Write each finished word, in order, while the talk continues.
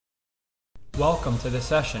Welcome to the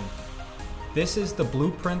session. This is the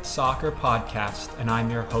Blueprint Soccer Podcast, and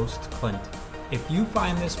I'm your host, Clint. If you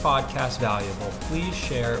find this podcast valuable, please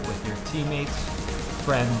share it with your teammates,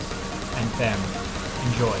 friends, and family.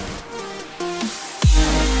 Enjoy.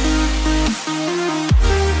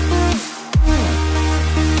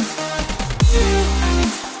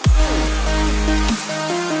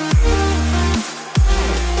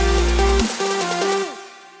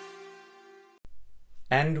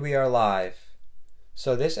 And we are live.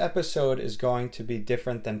 So this episode is going to be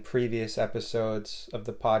different than previous episodes of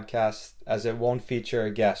the podcast, as it won't feature a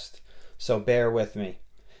guest, so bear with me.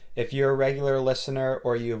 If you're a regular listener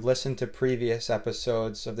or you've listened to previous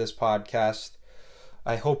episodes of this podcast,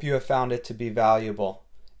 I hope you have found it to be valuable.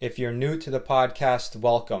 If you're new to the podcast,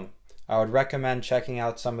 welcome. I would recommend checking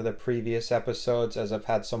out some of the previous episodes, as I've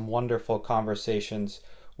had some wonderful conversations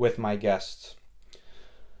with my guests.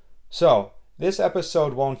 So, this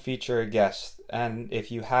episode won't feature a guest, and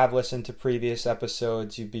if you have listened to previous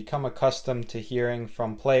episodes, you've become accustomed to hearing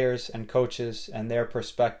from players and coaches and their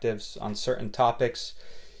perspectives on certain topics,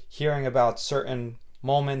 hearing about certain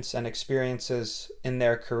moments and experiences in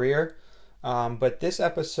their career. But this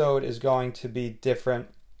episode is going to be different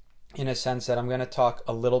in a sense that I'm going to talk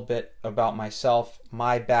a little bit about myself,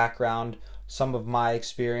 my background, some of my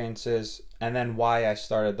experiences, and then why I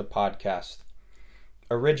started the podcast.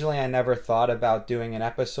 Originally, I never thought about doing an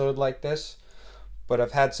episode like this, but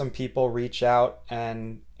I've had some people reach out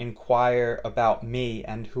and inquire about me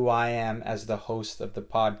and who I am as the host of the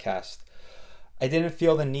podcast. I didn't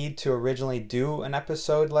feel the need to originally do an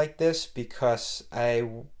episode like this because I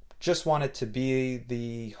just wanted to be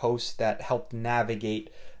the host that helped navigate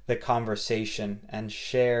the conversation and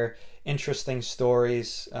share interesting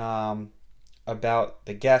stories about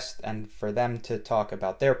the guest and for them to talk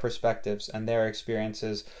about their perspectives and their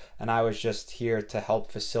experiences, and I was just here to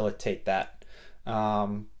help facilitate that.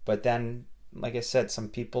 But then, like I said, some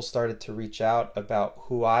people started to reach out about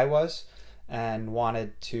who I was and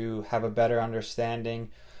wanted to have a better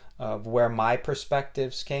understanding of where my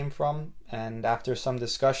perspectives came from, and after some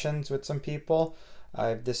discussions with some people,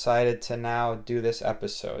 I've decided to now do this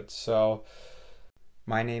episode. So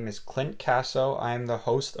my name is Clint Casso. I am the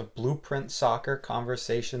host of Blueprint Soccer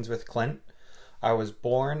Conversations with Clint. I was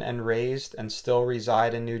born and raised and still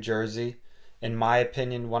reside in New Jersey. In my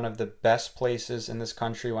opinion, one of the best places in this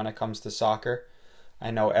country when it comes to soccer. I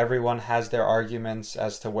know everyone has their arguments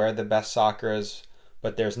as to where the best soccer is,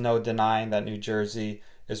 but there's no denying that New Jersey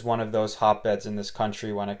is one of those hotbeds in this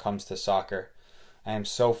country when it comes to soccer. I am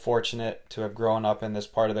so fortunate to have grown up in this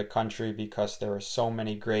part of the country because there are so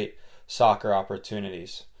many great soccer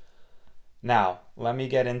opportunities. Now, let me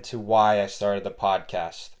get into why I started the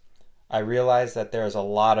podcast. I realize that there is a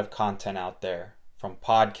lot of content out there, from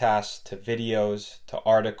podcasts to videos to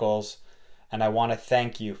articles, and I want to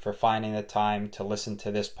thank you for finding the time to listen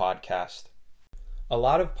to this podcast. A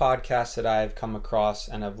lot of podcasts that I've come across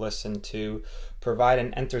and have listened to provide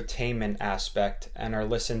an entertainment aspect and are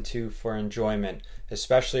listened to for enjoyment,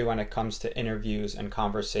 especially when it comes to interviews and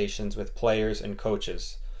conversations with players and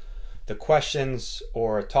coaches. The questions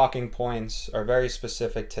or talking points are very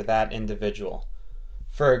specific to that individual.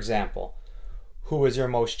 For example, who was your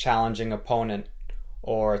most challenging opponent?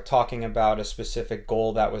 Or talking about a specific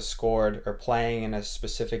goal that was scored, or playing in a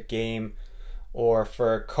specific game. Or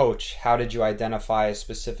for a coach, how did you identify a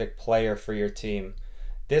specific player for your team?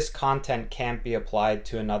 This content can't be applied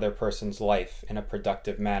to another person's life in a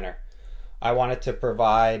productive manner. I wanted to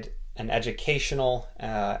provide an educational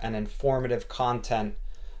and informative content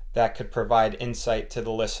that could provide insight to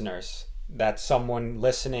the listeners, that someone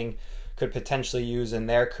listening could potentially use in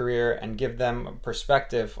their career and give them a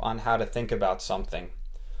perspective on how to think about something.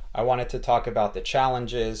 I wanted to talk about the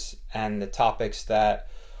challenges and the topics that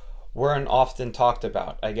weren't often talked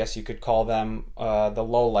about. I guess you could call them the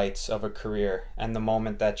lowlights of a career and the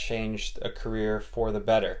moment that changed a career for the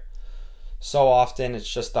better. So often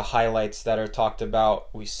it's just the highlights that are talked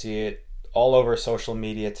about. We see it all over social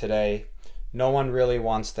media today. No one really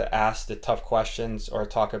wants to ask the tough questions or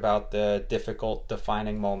talk about the difficult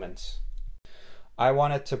defining moments. I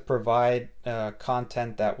wanted to provide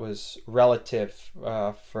content that was relative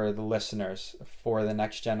for the listeners, for the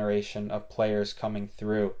next generation of players coming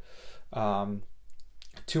through,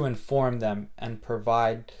 to inform them and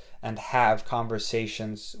provide and have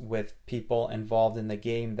conversations with people involved in the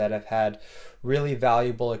game that have had really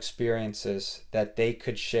valuable experiences that they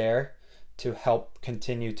could share to help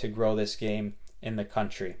continue to grow this game in the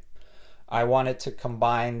country. I wanted to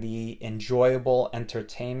combine the enjoyable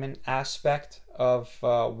entertainment aspect of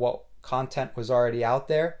what content was already out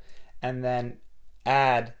there, and then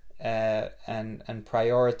add and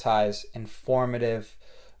prioritize informative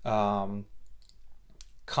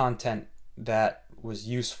content that was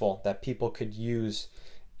useful, that people could use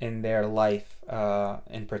in their life,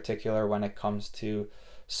 in particular when it comes to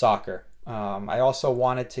soccer. I also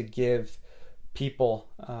wanted to give people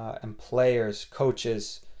and players,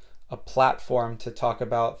 coaches, a platform to talk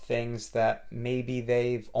about things that maybe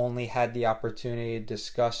they've only had the opportunity to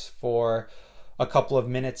discuss for a couple of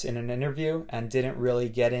minutes in an interview and didn't really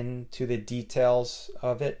get into the details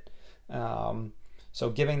of it. So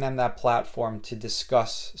giving them that platform to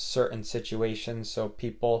discuss certain situations so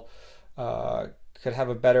people could have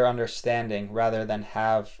a better understanding rather than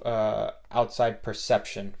have outside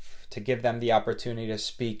perception, to give them the opportunity to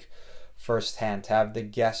speak firsthand, to have the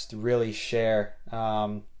guest really share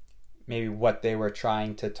maybe what they were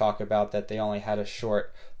trying to talk about, that they only had a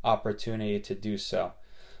short opportunity to do so.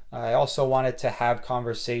 I also wanted to have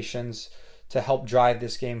conversations to help drive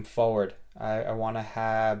this game forward. I want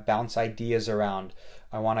to bounce ideas around.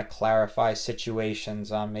 I want to clarify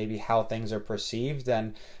situations on maybe how things are perceived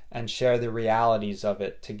and share the realities of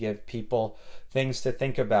it, to give people things to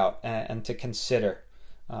think about and to consider.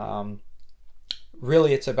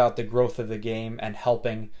 Really, it's about the growth of the game and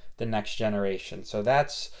helping the next generation. So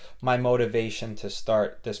that's my motivation to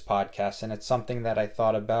start this podcast, and it's something that I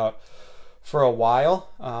thought about for a while,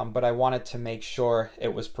 but I wanted to make sure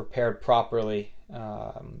it was prepared properly.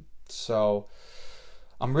 So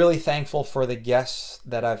I'm really thankful for the guests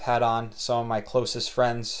that I've had on, some of my closest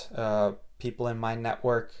friends, people in my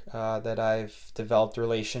network that I've developed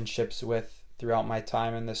relationships with throughout my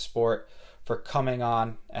time in this sport, for coming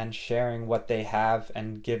on and sharing what they have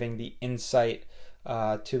and giving the insight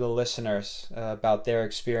to the listeners about their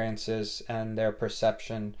experiences and their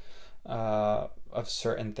perception of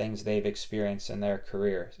certain things they've experienced in their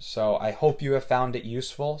career. So I hope you have found it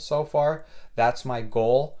useful so far. That's my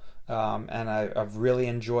goal. And I've really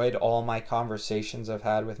enjoyed all my conversations I've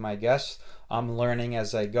had with my guests. I'm learning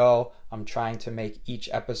as I go. I'm trying to make each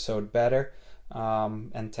episode better.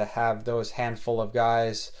 And to have those handful of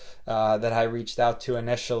guys that I reached out to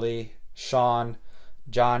initially, Sean,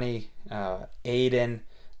 Johnny, Aiden,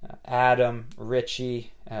 Adam,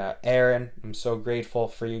 Richie, Aaron, I'm so grateful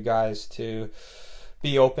for you guys to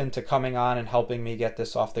be open to coming on and helping me get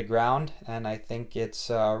this off the ground. And I think it's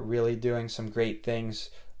really doing some great things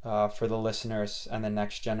for the listeners and the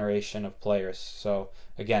next generation of players. So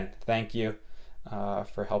again, thank you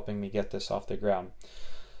for helping me get this off the ground.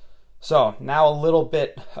 So now a little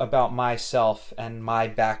bit about myself and my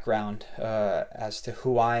background as to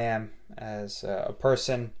who I am as a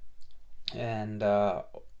person and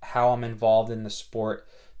how I'm involved in the sport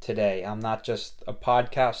today. I'm not just a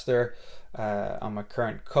podcaster. I'm a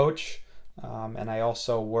current coach, and I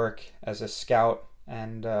also work as a scout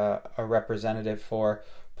and a representative for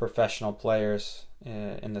professional players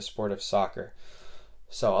in the sport of soccer.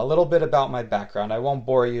 So a little bit about my background. I won't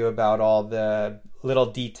bore you about all the little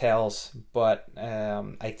details, but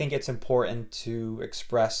I think it's important to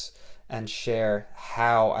express and share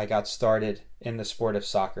how I got started in the sport of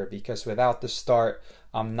soccer, because without the start,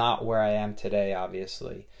 I'm not where I am today,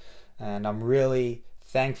 obviously. And I'm really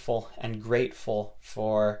thankful and grateful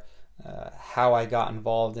for how I got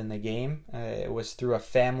involved in the game. It was through a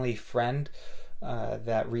family friend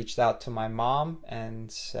that reached out to my mom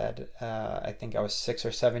and said, I think I was 6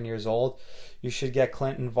 or 7 years old, you should get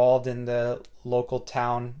Clint involved in the local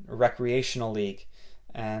town recreational league.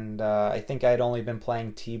 And I think I had only been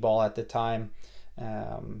playing t-ball at the time,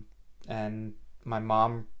 and my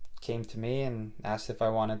mom came to me and asked if I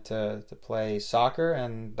wanted to play soccer,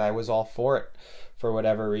 and I was all for it for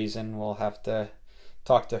whatever reason. We'll have to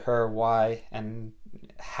talk to her why and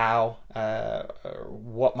how,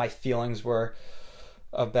 what my feelings were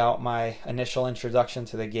about my initial introduction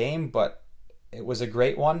to the game, but it was a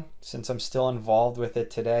great one since I'm still involved with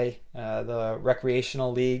it today. The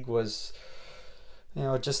recreational league was,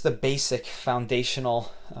 just the basic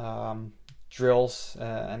foundational drills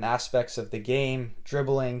and aspects of the game: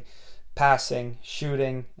 dribbling, passing,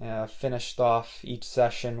 shooting, finished off each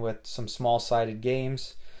session with some small-sided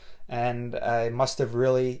games. And I must have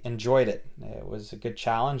really enjoyed it. It was a good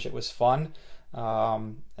challenge. It was fun.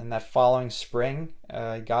 And that following spring,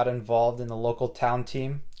 I got involved in the local town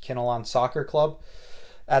team, Kinnelon Soccer Club.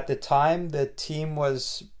 At the time, the team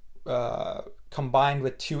was combined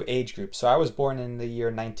with 2 age groups. So I was born in the year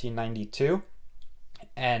 1992,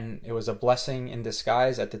 and it was a blessing in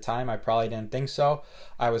disguise. At the time, I probably didn't think so.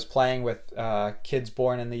 I was playing with kids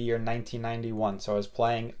born in the year 1991, so I was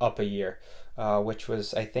playing up a year. Which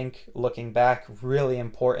was, I think, looking back, really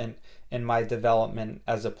important in my development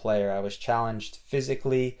as a player. I was challenged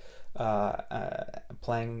physically,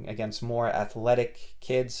 playing against more athletic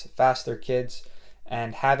kids, faster kids,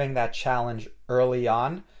 and having that challenge early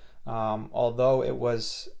on, although it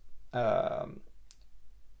was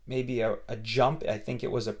maybe a jump. I think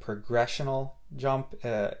it was a progressional jump,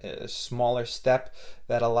 a smaller step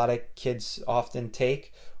that a lot of kids often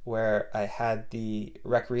take, where I had the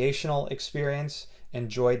recreational experience,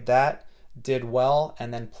 enjoyed that, did well,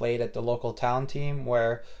 and then played at the local town team,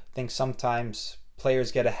 where I think sometimes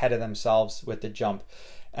players get ahead of themselves with the jump.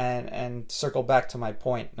 And circle back to my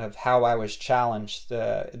point of how I was challenged.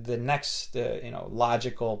 The next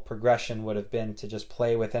logical progression would have been to just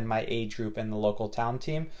play within my age group in the local town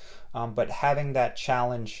team, but having that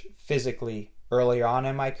challenge physically earlier on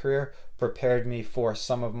in my career prepared me for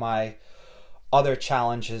some of my other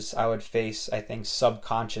challenges I would face, I think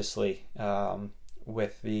subconsciously,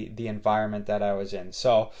 with the environment that I was in.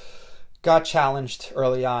 So got challenged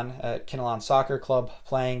early on at Kinnelon Soccer Club,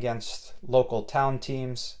 playing against local town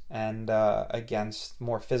teams and against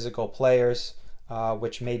more physical players,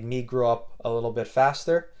 which made me grow up a little bit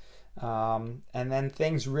faster. And then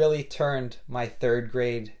things really turned my third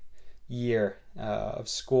grade year of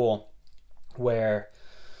school, where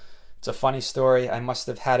it's a funny story. I must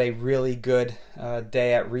have had a really good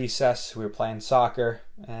day at recess. We were playing soccer,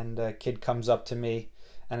 and a kid comes up to me,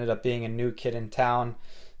 ended up being a new kid in town.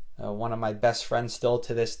 One of my best friends still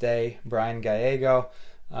to this day, Brian Gallego,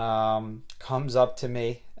 comes up to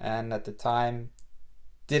me, and at the time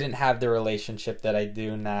didn't have the relationship that I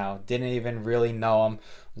do now, didn't even really know him,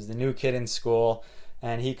 was the new kid in school,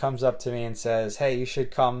 and he comes up to me and says, "Hey, you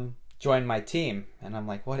should come join my team." And I'm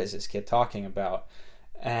like, what is this kid talking about?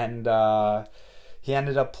 And he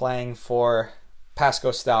ended up playing for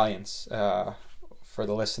Pasco Stallions. For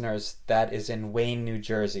the listeners, that is in Wayne, New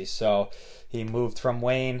Jersey. So he moved from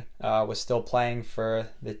Wayne, was still playing for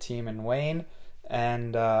the team in Wayne,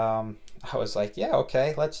 and I was like, yeah,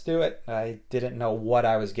 okay, let's do it. I didn't know what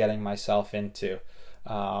I was getting myself into,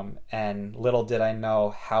 and little did I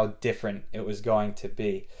know how different it was going to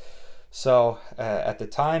be. So at the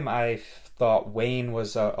time, I thought Wayne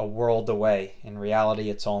was a world away. In reality,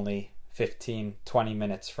 it's only 15-20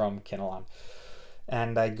 minutes from Kinnelon.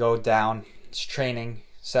 And I go down, it's training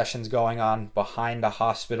sessions going on behind a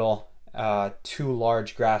hospital, 2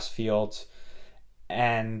 large grass fields,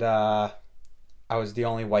 and I was the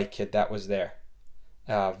only white kid that was there.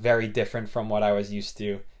 Very different from what I was used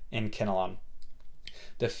to in Kinnelon.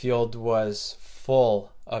 The field was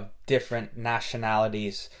full of different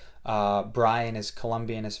nationalities. Brian is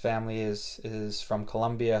Colombian, his family is from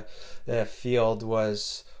Colombia. The field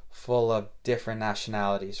was full of different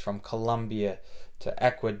nationalities, from Colombia to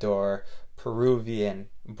Ecuador, Peruvian,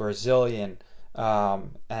 Brazilian,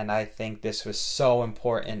 and I think this was so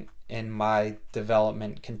important in my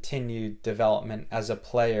development, continued development as a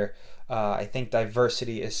player. I think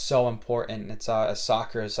diversity is so important. It's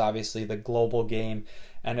soccer is obviously the global game,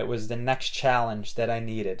 and it was the next challenge that I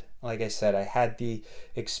needed. Like I said, I had the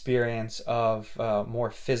experience of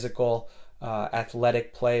more physical,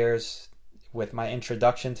 athletic players with my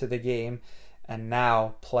introduction to the game, and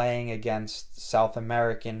now playing against South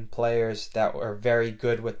American players that were very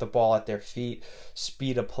good with the ball at their feet.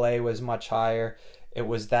 Speed of play was much higher. It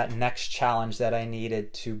was that next challenge that I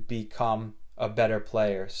needed to become a better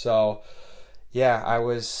player. So yeah, I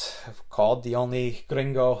was called the only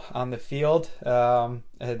gringo on the field.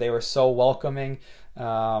 They were so welcoming.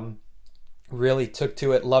 Really took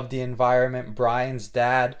to it, loved the environment. Brian's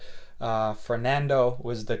dad, Fernando,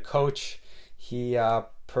 was the coach. He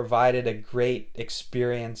provided a great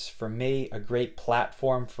experience for me, a great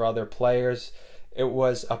platform for other players. It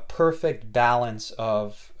was a perfect balance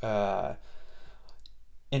of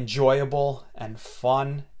enjoyable and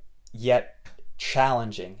fun, yet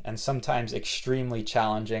challenging, and sometimes extremely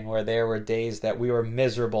challenging, where there were days that we were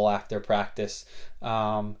miserable after practice.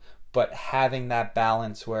 But having that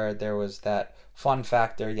balance where there was that fun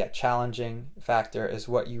factor yet challenging factor is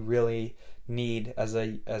what you really need as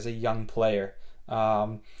a young player.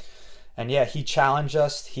 And yeah, he challenged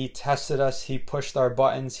us, he tested us, he pushed our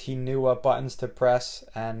buttons, he knew what buttons to press,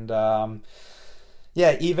 and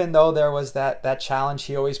yeah, even though there was that challenge,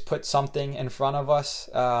 he always put something in front of us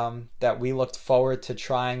that we looked forward to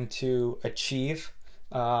trying to achieve.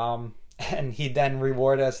 And he then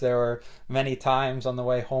rewarded us. There were many times on the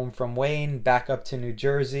way home from Wayne back up to New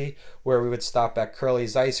Jersey where we would stop at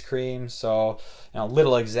Curly's Ice Cream. So,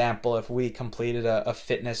 little example, if we completed a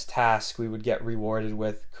fitness task, we would get rewarded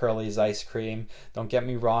with Curly's Ice Cream. Don't get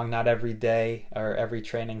me wrong, not every day or every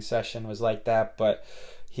training session was like that, but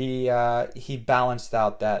he balanced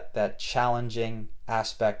out that challenging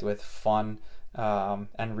aspect with fun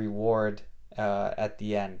and reward at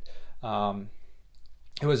the end.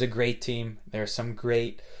 It was a great team. There are some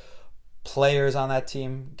great players on that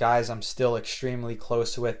team, guys I'm still extremely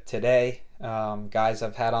close with today, guys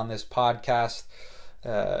I've had on this podcast.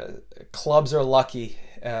 Clubs are lucky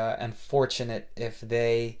and fortunate if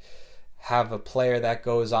they have a player that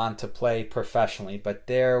goes on to play professionally, but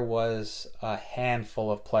there was a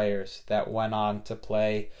handful of players that went on to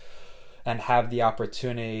play and have the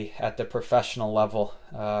opportunity at the professional level.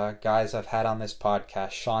 Guys I've had on this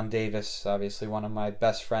podcast: Sean Davis, obviously one of my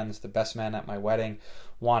best friends, the best man at my wedding;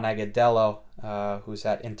 Juan Agudelo, who's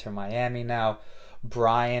at Inter Miami now.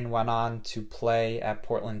 Brian went on to play at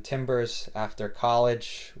Portland Timbers after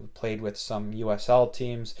college. We played with some USL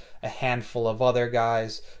teams. A handful of other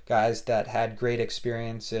guys that had great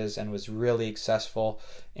experiences and was really successful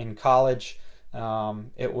in college.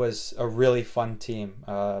 It was a really fun team.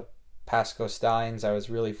 Pasco Stallions, I was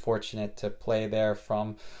really fortunate to play there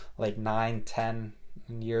from like 9-10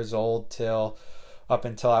 years old up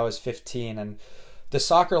until I was 15. And the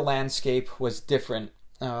soccer landscape was different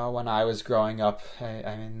when I was growing up.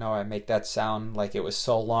 I know I make that sound like it was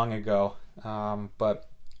so long ago, but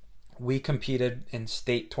we competed in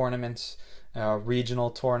state tournaments,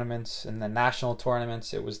 regional tournaments, and the national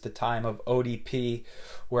tournaments. It was the time of ODP,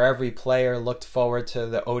 where every player looked forward to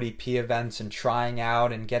the ODP events and trying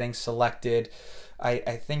out and getting selected. I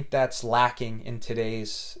think that's lacking in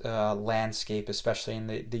today's landscape, especially in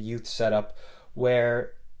the youth setup,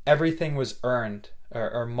 where everything was earned,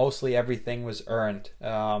 or mostly everything was earned.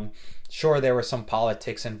 Sure, there were some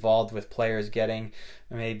politics involved with players getting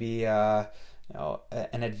maybe an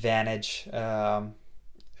advantage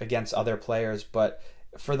against other players, but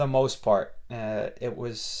for the most part, it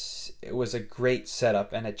was a great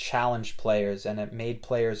setup, and it challenged players, and it made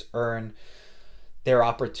players earn their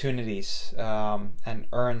opportunities and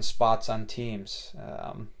earn spots on teams.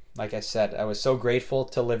 Like I said, I was so grateful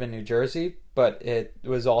to live in New Jersey, but it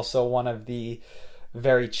was also one of the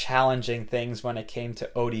very challenging things when it came to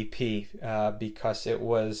ODP, because it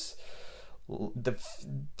was the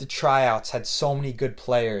tryouts had so many good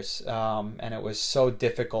players, and it was so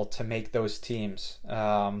difficult to make those teams.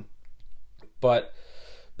 But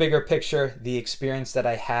bigger picture, the experience that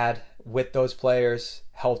I had with those players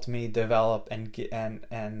helped me develop and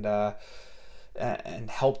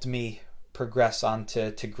helped me progress on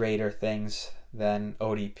to greater things than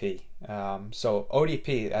ODP. So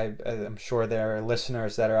ODP, I'm sure there are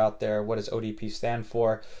listeners that are out there. What does ODP stand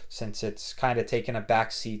for? Since it's kind of taken a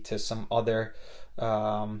backseat to some other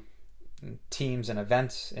teams and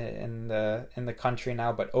events in the country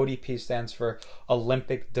now. But ODP stands for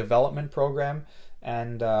Olympic Development Program,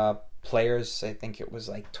 and players, I think it was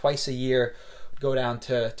like twice a year, go down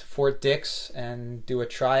to Fort Dix and do a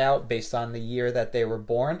tryout based on the year that they were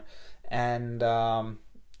born. And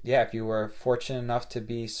if you were fortunate enough to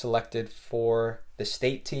be selected for the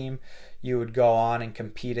state team, you would go on and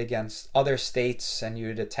compete against other states, and you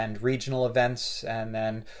would attend regional events, and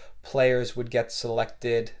then players would get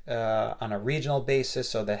selected on a regional basis.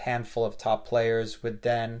 So the handful of top players would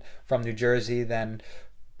then, from New Jersey, then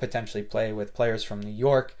potentially play with players from New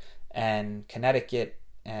York and Connecticut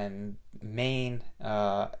and Maine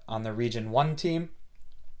on the Region 1 team,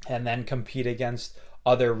 and then compete against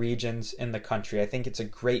other regions in the country. I think it's a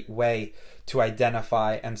great way to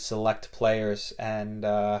identify and select players and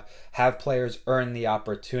have players earn the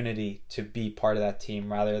opportunity to be part of that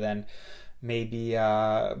team, rather than maybe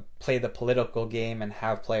play the political game and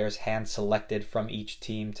have players hand selected from each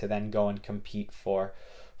team to then go and compete for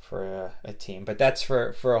a team. But that's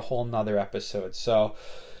for a whole nother episode. So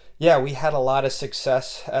yeah, we had a lot of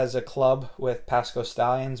success as a club with Pasco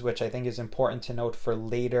Stallions, which I think is important to note for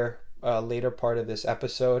later part of this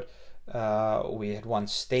episode. We had won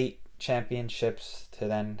state championships to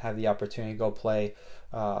then have the opportunity to go play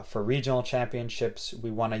for regional championships.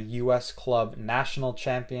 We won a U.S. club national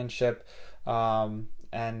championship, it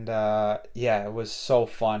was so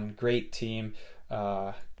fun. Great team,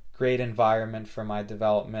 great environment for my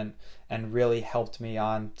development, and really helped me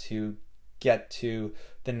on to get to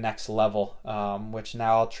the next level, which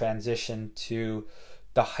now I'll transition to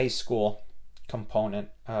the high school component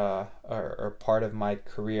or part of my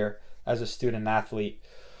career as a student athlete.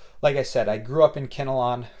 Like I said, I grew up in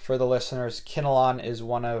Kinnelon. For the listeners, Kinnelon is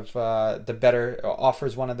offers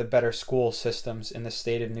one of the better school systems in the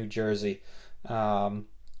state of New Jersey. I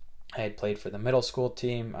had played for the middle school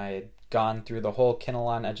team. I had gone through the whole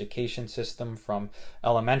Kinnelon education system from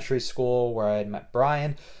elementary school, where I had met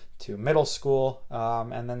Brian, to middle school,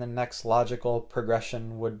 and then the next logical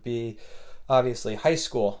progression would be obviously high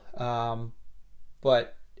school.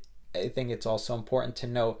 But I think it's also important to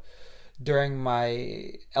note, during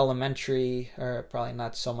my elementary, or probably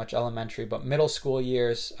not so much elementary, but middle school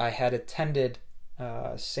years, I had attended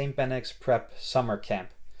St. Benedict's Prep summer camp,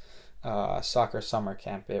 soccer summer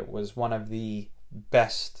camp. It was one of the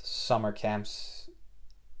best summer camps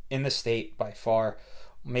in the state by far,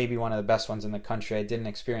 maybe one of the best ones in the country. I didn't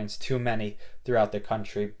experience too many throughout the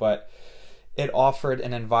country, but it offered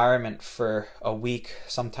an environment for a week,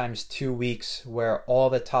 sometimes 2 weeks, where all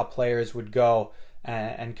the top players would go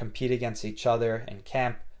and compete against each other in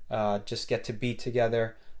camp, just get to be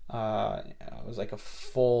together. It was like a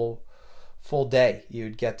full day.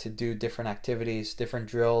 You'd get to do different activities, different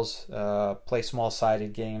drills, play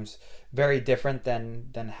small-sided games. Very different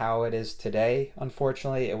than how it is today,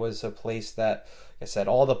 unfortunately. It was a place that, like I said,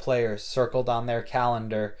 all the players circled on their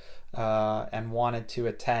calendar and wanted to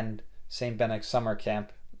attend St. Benedict's summer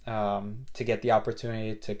camp to get the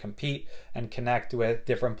opportunity to compete and connect with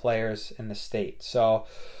different players in the state. So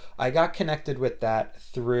I got connected with that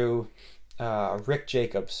through Rick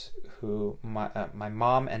Jacobs, who my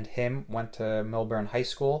mom and him went to Millburn High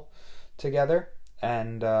School together,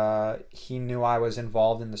 and he knew I was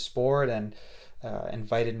involved in the sport and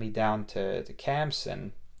invited me down to camps,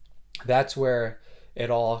 and that's where it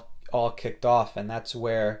all kicked off, and that's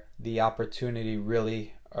where the opportunity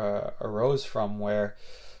really arose from, where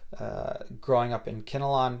growing up in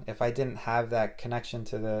Kinnelon, if I didn't have that connection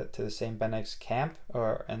to the St. Benedict's camp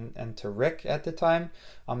and to Rick at the time,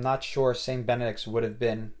 I'm not sure St. Benedict's would have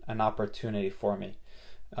been an opportunity for me.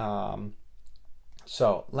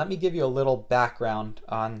 So let me give you a little background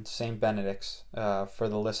on St. Benedict's for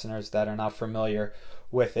the listeners that are not familiar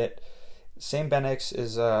with it. St. Benedict's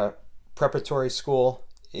is a preparatory school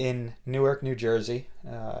in Newark, New Jersey.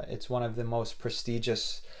 It's one of the most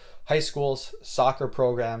prestigious high schools, soccer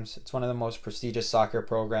programs. It's one of the most prestigious soccer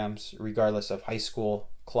programs, regardless of high school,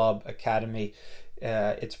 club, academy.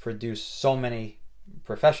 It's produced so many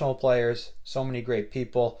professional players, so many great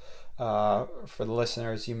people. For the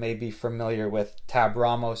listeners, you may be familiar with Tab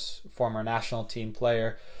Ramos, former national team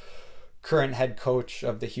player, current head coach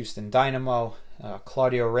of the Houston Dynamo.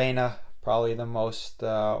 Claudio Reyna, probably the most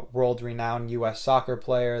world-renowned U.S. soccer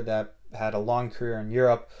player that had a long career in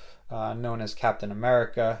Europe, known as Captain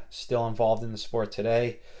America, still involved in the sport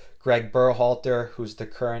today. Greg Berhalter, who's the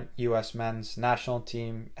current U.S. men's national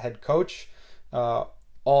team head coach.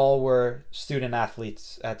 All were student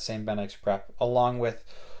athletes at St. Benedict's Prep, along with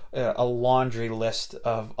a laundry list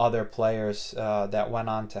of other players that went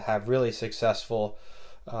on to have really successful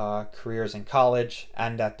careers in college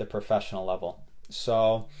and at the professional level.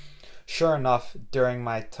 So sure enough, during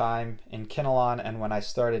my time in Kinnelon and when I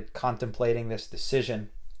started contemplating this decision,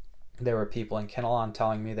 there were people in Kinnelon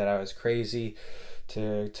telling me that I was crazy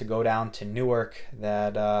to go down to Newark,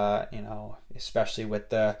 that especially with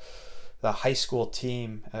the high school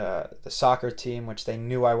team, the soccer team, which they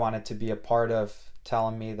knew I wanted to be a part of,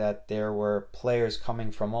 telling me that there were players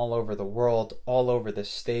coming from all over the world, all over the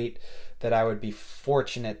state, that I would be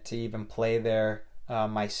fortunate to even play there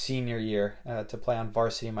my senior year, to play on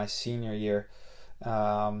varsity my senior year.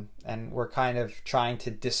 And were kind of trying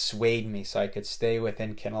to dissuade me so I could stay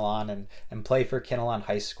within Kinnelon and play for Kinnelon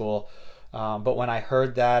High School. But when I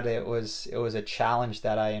heard that, it was a challenge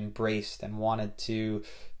that I embraced and wanted to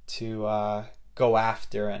go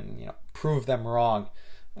after and prove them wrong.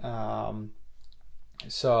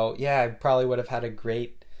 So yeah, I probably would have had a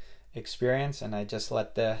great experience, and I just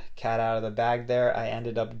let the cat out of the bag there. I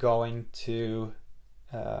ended up going to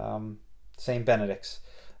St. Benedict's.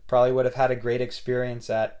 Probably would have had a great experience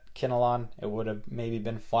at Kinnelon. It would have maybe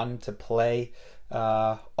been fun to play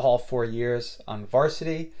all 4 years on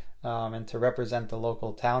varsity and to represent the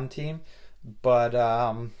local town team. But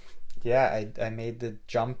yeah, I made the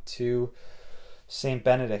jump to St.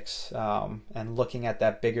 Benedict's, and looking at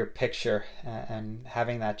that bigger picture and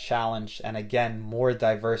having that challenge, and again, more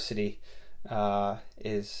diversity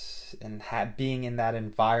being in that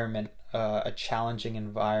environment, a challenging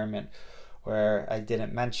environment, where I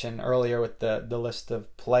didn't mention earlier with the list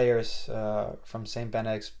of players from St.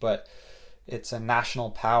 Benedict's, but it's a national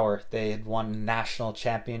power. They had won national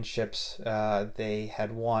championships. They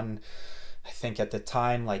had won, I think at the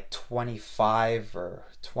time, like 25 or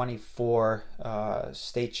 24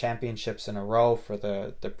 state championships in a row for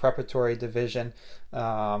the preparatory division.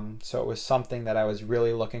 So it was something that I was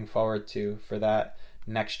really looking forward to for that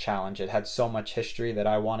next challenge. It had so much history that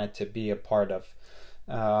I wanted to be a part of.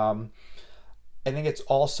 I think it's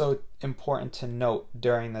also important to note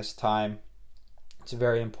during this time, it's a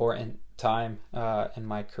very important time in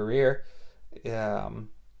my career. So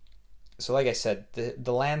like I said,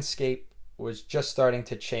 the landscape was just starting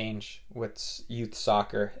to change with youth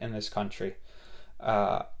soccer in this country.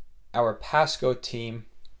 our Pasco team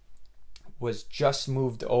was just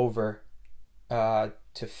moved over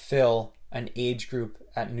to fill an age group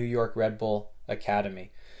at New York Red Bull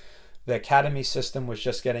Academy. The academy system was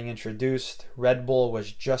just getting introduced. Red Bull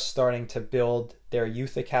was just starting to build their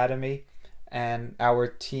youth academy, and our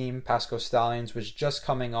team, Pasco Stallions, was just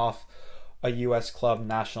coming off a U.S. Club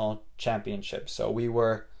National Championship. So we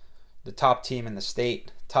were the top team in the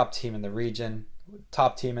state, top team in the region,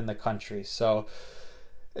 top team in the country. So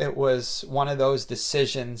it was one of those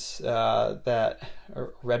decisions that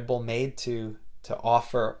Red Bull made to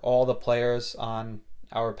offer all the players on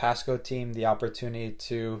our Pasco team the opportunity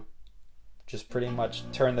to just pretty much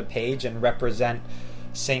turn the page and represent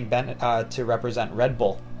St. Ben to represent Red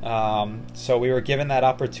Bull. So we were given that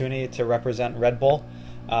opportunity to represent Red Bull,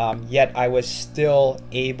 yet I was still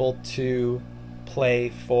able to play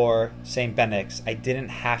for St. Benedict's. I didn't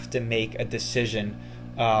have to make a decision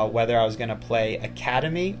whether I was going to play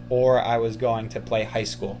academy or I was going to play high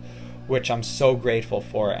school, which I'm so grateful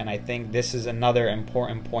for, and I think this is another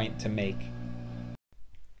important point to make.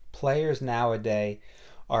 Players nowadays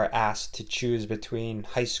are asked to choose between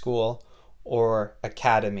high school or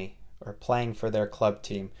academy or playing for their club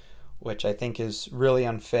team, which I think is really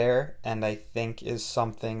unfair, and I think is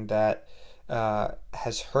something that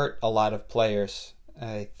has hurt a lot of players.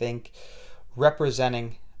 I think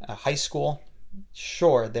representing a high school,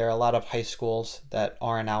 sure, there are a lot of high schools that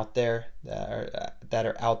aren't out there, that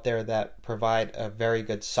are out there that provide a very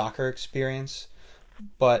good soccer experience,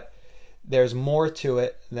 but there's more to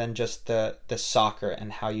it than just the soccer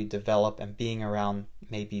and how you develop and being around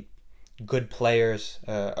maybe good players,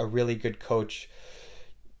 a really good coach.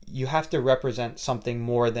 You have to represent something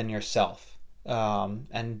more than yourself,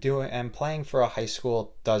 and playing for a high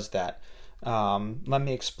school does that. Let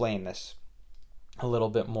me explain this a little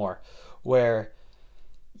bit more. Where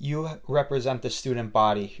you represent the student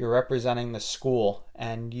body, you're representing the school,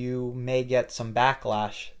 and you may get some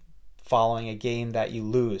backlash following a game that you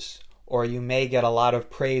lose, or you may get a lot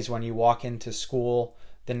of praise when you walk into school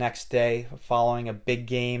the next day following a big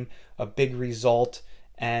game, a big result,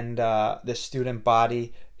 and the student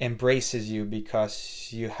body embraces you because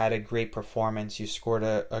you had a great performance, you scored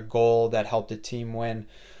a goal that helped the team win.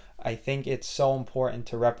 I think it's so important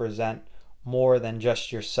to represent more than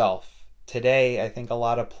just yourself. Today, I think a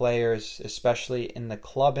lot of players, especially in the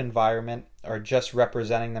club environment, are just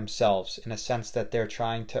representing themselves in a sense that they're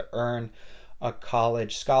trying to earn a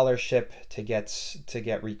college scholarship to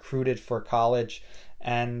get recruited for college.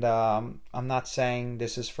 And I'm not saying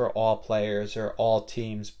this is for all players or all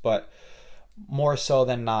teams, but more so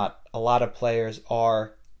than not, a lot of players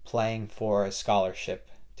are playing for a scholarship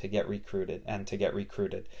to get recruited.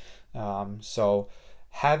 So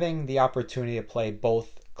having the opportunity to play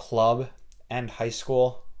both club and high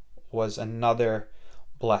school was another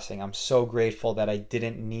blessing. I'm so grateful that I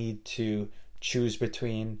didn't need to choose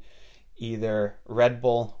between either Red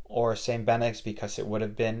Bull or St. Benedict's, because it would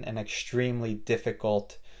have been an extremely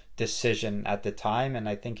difficult decision at the time, and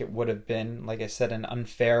I think it would have been, like I said, an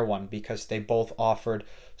unfair one because they both offered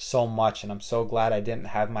so much, and I'm so glad I didn't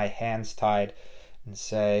have my hands tied and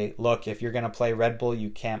say, look, if you're going to play Red Bull, you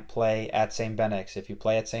can't play at St. Benedict's. If you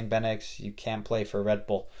play at St. Benedict's, you can't play for Red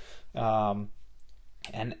Bull. And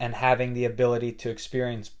having the ability to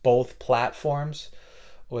experience both platforms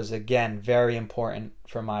was, again, very important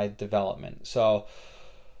for my development. So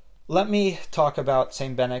let me talk about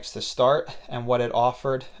St. Benedict's to start and what it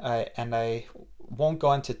offered. And I won't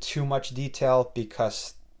go into too much detail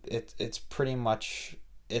because it's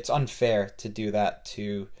unfair to do that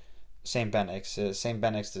to St. Benedict's. St.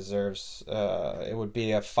 Benedict's deserves, it would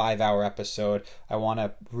be a 5-hour episode. I want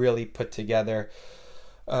to really put together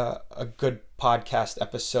a good podcast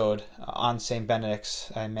episode on St.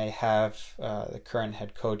 Benedict's. I may have the current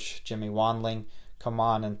head coach, Jimmy Wanling, come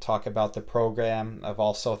on and talk about the program. I've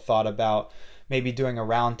also thought about maybe doing a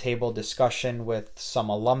roundtable discussion with some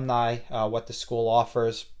alumni, what the school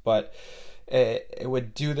offers, but it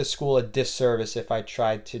would do the school a disservice if I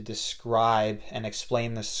tried to describe and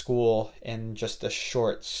explain the school in just a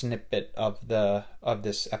short snippet of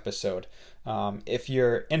this episode. If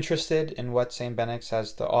you're interested in what St. Benedict's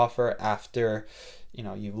has to offer after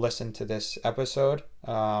you've listened to this episode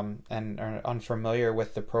and are unfamiliar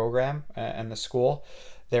with the program and the school,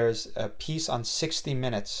 there's a piece on 60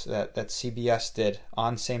 Minutes that CBS did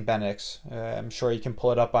on St. Benedict's. I'm sure you can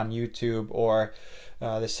pull it up on YouTube or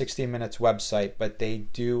the 60 Minutes website, but they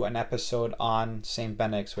do an episode on St.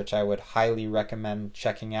 Benedict's, which I would highly recommend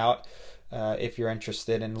checking out if you're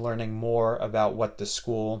interested in learning more about what the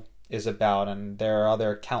school is about. And there are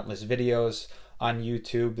other countless videos on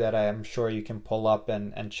YouTube that I'm sure you can pull up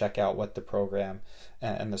and check out what the program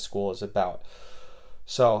and the school is about.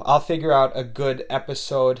 So I'll figure out a good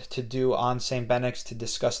episode to do on St. Benedict's to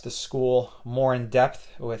discuss the school more in depth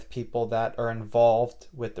with people that are involved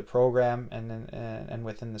with the program and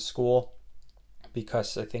within the school,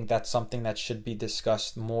 because I think that's something that should be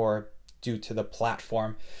discussed more due to the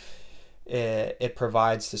platform it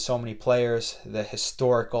provides to so many players, the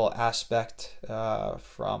historical aspect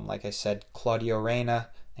from, like I said, Claudio Reyna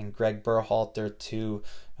and Greg Berhalter to,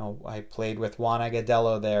 I played with Juan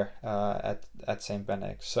Agudelo there at St.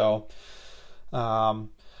 Benedict's. So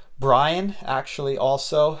Brian actually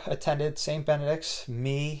also attended St. Benedict's.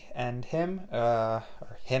 Me and him, or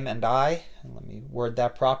him and I, let me word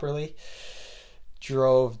that properly,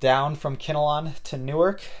 drove down from Kinnelon to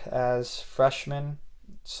Newark as freshmen,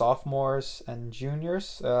 sophomores, and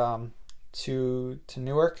juniors to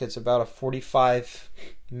Newark. It's about a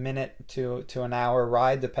 45-minute to an hour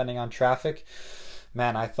ride depending on traffic.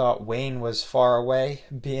 Man, I thought Wayne was far away,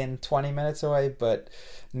 being 20 minutes away, but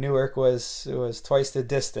Newark was twice the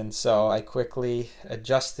distance. So I quickly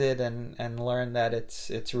adjusted and learned that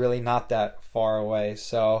it's really not that far away.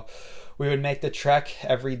 So we would make the trek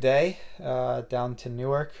every day down to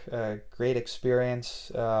Newark. Great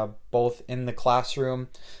experience, both in the classroom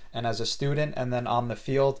and as a student, and then on the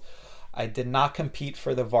field. I did not compete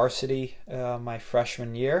for the varsity my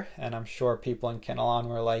freshman year, and I'm sure people in Kinnelon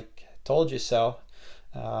were like, told you so.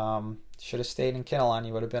 Should have stayed in Kinnelon,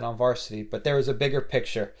 you would have been on varsity. But there was a bigger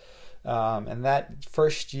picture. And that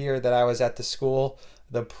first year that I was at the school,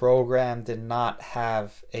 the program did not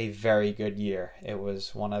have a very good year. It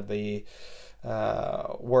was one of the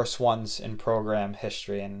worst ones in program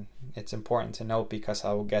history. And it's important to note because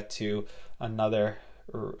I will get to another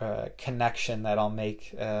connection that I'll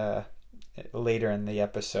make later in the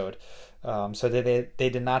episode. So they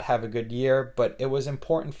did not have a good year, but it was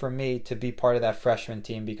important for me to be part of that freshman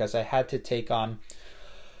team because I had to take on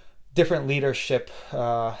different leadership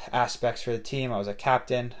aspects for the team. I was a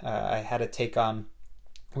captain. I had to take on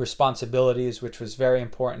responsibilities, which was very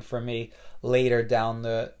important for me later down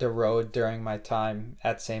the road during my time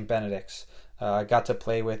at St. Benedict's. I got to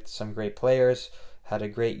play with some great players, had a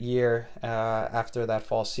great year after that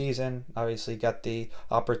fall season. Obviously got the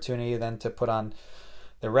opportunity then to put on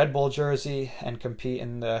the Red Bull jersey and compete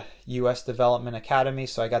in the U.S. Development Academy.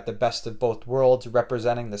 So I got the best of both worlds,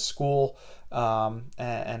 representing the school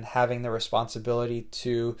and having the responsibility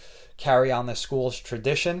to carry on the school's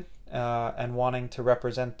tradition and wanting to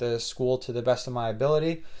represent the school to the best of my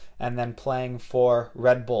ability, and then playing for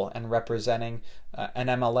Red Bull and representing an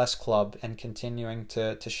MLS club and continuing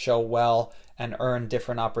to show well and earn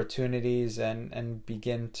different opportunities and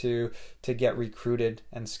begin to get recruited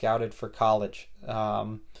and scouted for college.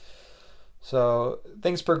 So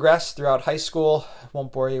things progressed throughout high school.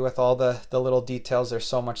 Won't bore you with all the little details. There's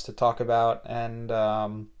so much to talk about. And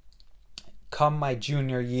come my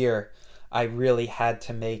junior year, I really had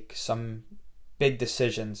to make some big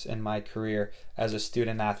decisions in my career as a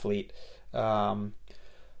student athlete.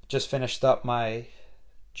 Just finished up my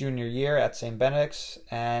junior year at St. Benedict's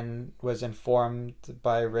and was informed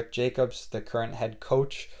by Rick Jacobs, the current head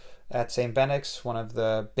coach at St. Benedict's, one of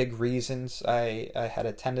the big reasons I had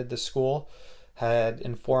attended the school, had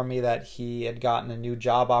informed me that he had gotten a new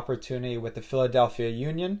job opportunity with the Philadelphia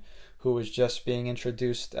Union, who was just being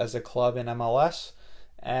introduced as a club in MLS.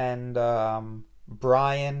 And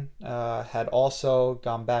Brian had also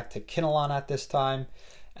gone back to Kinnelon at this time,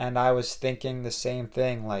 and I was thinking the same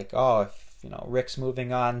thing, like, oh, if Rick's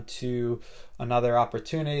moving on to another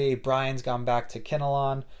opportunity, Brian's gone back to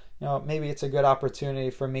Kinnelon, maybe it's a good opportunity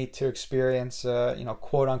for me to experience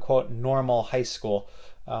quote unquote normal high school.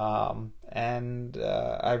 And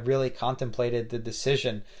I really contemplated the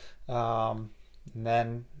decision. And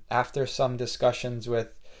then after some discussions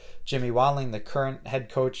with Jimmy Wadling, the current head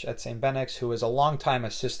coach at St. Benedict's, who was a longtime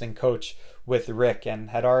assistant coach with Rick and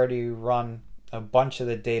had already run a bunch of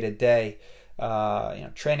the day-to-day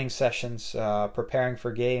training sessions, preparing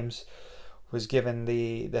for games, was given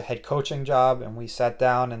the head coaching job, and we sat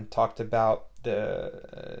down and talked about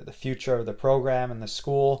the future of the program and the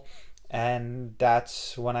school. And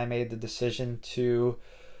that's when I made the decision to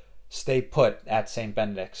stay put at St.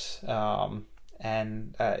 Benedict's.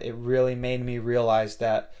 And it really made me realize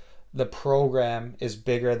that the program is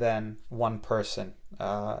bigger than one person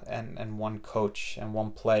and one coach and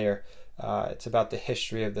one player. It's about the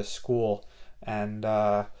history of the school. And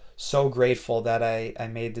so grateful that I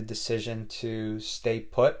made the decision to stay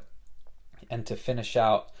put and to finish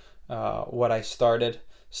out what I started.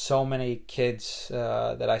 So many kids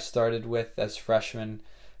that I started with as freshmen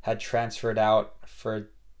had transferred out for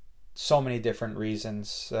so many different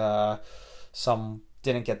reasons. Some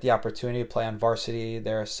didn't get the opportunity to play on varsity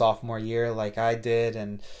their sophomore year like I did,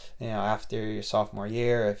 and after your sophomore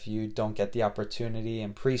year, if you don't get the opportunity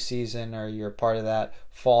in preseason or you're part of that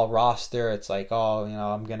fall roster, it's like, oh,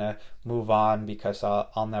 I'm gonna move on because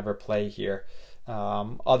I'll never play here.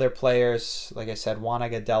 Other players, like I said, Juan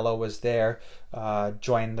Agudelo was there,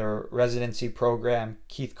 joined the residency program.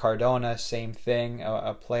 Keith Cardona, same thing,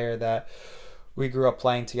 a player that we grew up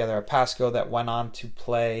playing together at Pasco that went on to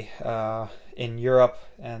play in Europe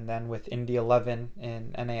and then with Indy 11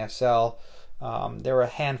 in NASL. There were a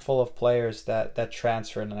handful of players that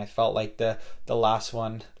transferred, and I felt like the last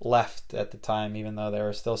one left at the time, even though there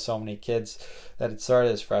were still so many kids that had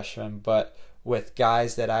started as freshmen. But with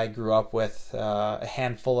guys that I grew up with, a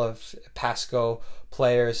handful of Pasco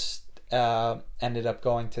players ended up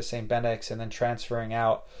going to St. Benedict's and then transferring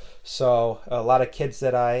out. So a lot of kids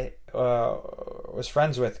that I was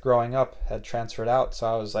friends with growing up had transferred out. So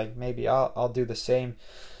I was like, maybe I'll do the same.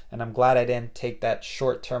 And I'm glad I didn't take that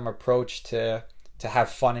short-term approach to have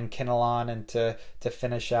fun in Kinnelon and to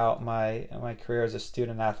finish out my career as a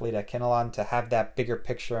student athlete at Kinnelon, to have that bigger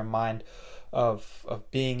picture in mind of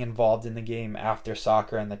being involved in the game after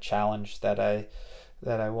soccer and the challenge that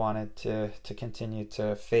I wanted to continue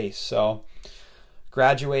to face. So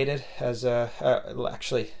graduated as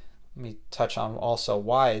actually, let me touch on also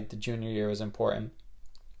why the junior year was important.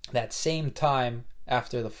 That same time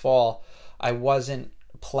after the fall, I wasn't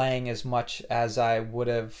playing as much as I would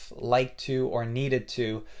have liked to or needed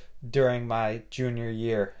to during my junior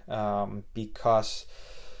year, because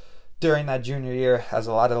during that junior year, as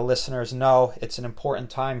a lot of the listeners know, it's an important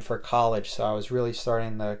time for college. So I was really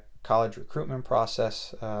starting the college recruitment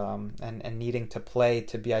process, and needing to play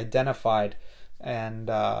to be identified. And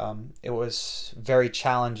it was very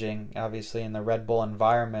challenging, obviously, in the Red Bull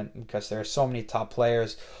environment, because there are so many top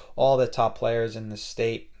players. All the top players in the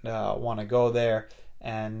state want to go there.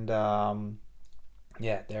 And there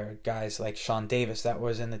are guys like Sean Davis that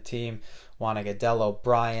was in the team, Juan Agudelo,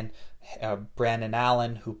 Brandon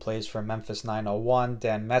Allen, who plays for Memphis 901,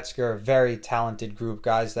 Dan Metzger, very talented group,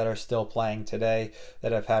 guys that are still playing today,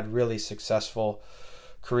 that have had really successful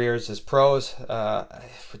careers as pros. I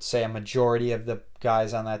would say a majority of the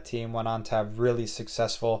guys on that team went on to have really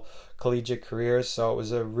successful collegiate careers. So it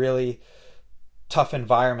was a really tough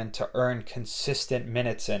environment to earn consistent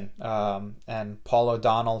minutes in. And Paul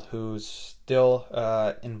O'Donnell, who's still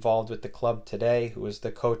involved with the club today, who was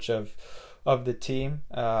the coach of the team,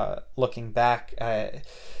 looking back,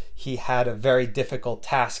 he had a very difficult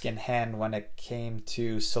task in hand when it came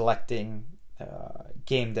to selecting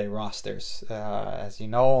game day rosters. As you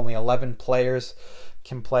know, only 11 players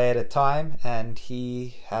can play at a time, and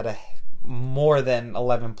he had more than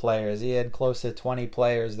 11 players. He had close to 20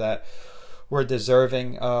 players that were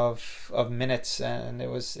deserving of minutes, and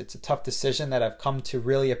it's a tough decision that I've come to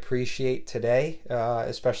really appreciate today,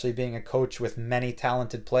 especially being a coach with many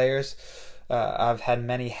talented players. I've had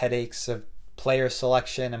many headaches of player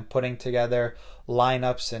selection and putting together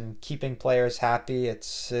lineups and keeping players happy.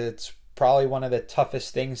 It's probably one of the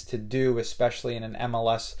toughest things to do, especially in an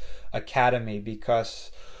MLS academy,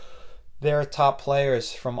 because there are top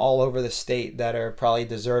players from all over the state that are probably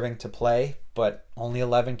deserving to play, but only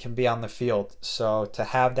 11 can be on the field. So to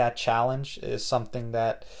have that challenge is something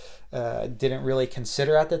that didn't really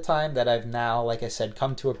consider at the time, that I've now, like I said,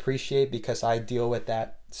 come to appreciate, because I deal with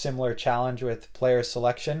that similar challenge with player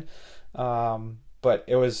selection. But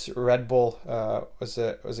it was Red Bull was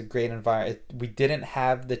a great environment. We didn't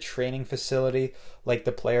have the training facility like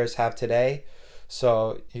the players have today.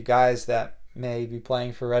 So you guys that may be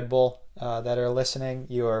playing for Red Bull that are listening,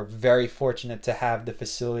 you are very fortunate to have the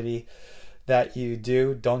facility that you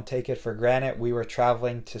do. Don't take it for granted. We were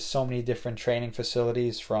traveling to so many different training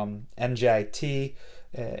facilities, from NJIT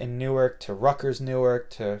in Newark to Rutgers Newark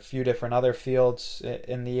to a few different other fields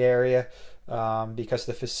in the area, because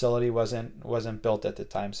the facility wasn't built at the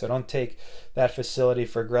time. So don't take that facility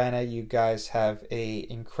for granted. You guys have a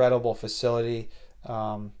incredible facility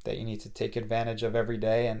that you need to take advantage of every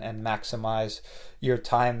day and maximize your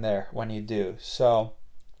time there when you do. So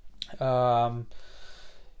I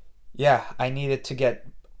needed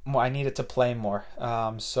to play more.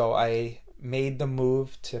 So I made the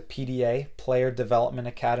move to PDA, Player Development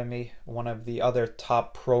Academy, one of the other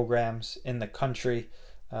top programs in the country.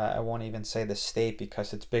 I won't even say the state,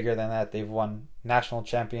 because it's bigger than that. They've won national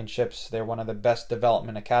championships. They're one of the best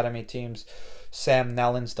development academy teams. Sam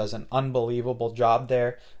Nellens does an unbelievable job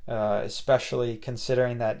there, especially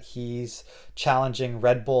considering that he's challenging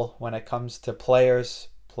Red Bull when it comes to players.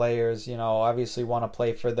 Players, obviously want to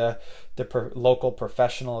play for the local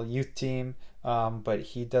professional youth team, but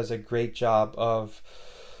he does a great job of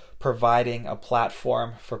providing a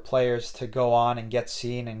platform for players to go on and get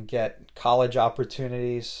seen and get college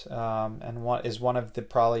opportunities, and is one of the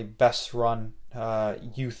probably best run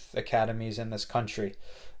youth academies in this country.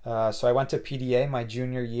 So I went to PDA my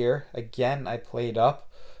junior year. Again, I played up.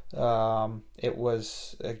 It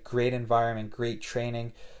was a great environment, great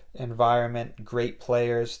training environment, great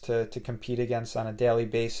players to compete against on a daily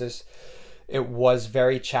basis. It was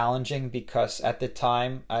very challenging because at the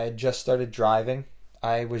time I had just started driving.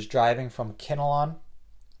 I was driving from Kinnelon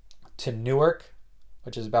to Newark,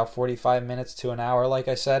 which is about 45 minutes to an hour, like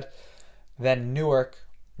I said. Then Newark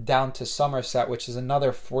down to Somerset, which is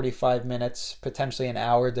another 45 minutes, potentially an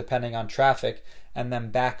hour, depending on traffic. And then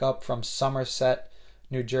back up from Somerset,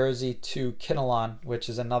 New Jersey to Kinnelon, which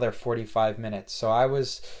is another 45 minutes. So I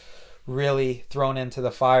was really thrown into the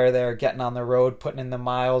fire there, getting on the road, putting in the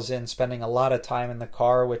miles in, spending a lot of time in the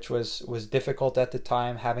car, which was difficult at the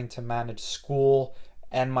time, having to manage school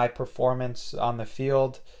and my performance on the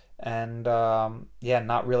field, and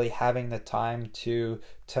not really having the time to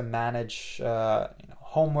manage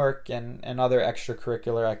homework and other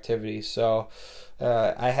extracurricular activities. So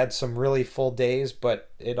I had some really full days, but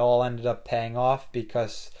it all ended up paying off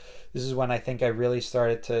because this is when I think I really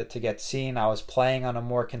started to get seen. I was playing on a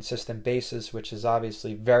more consistent basis, which is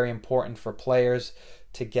obviously very important for players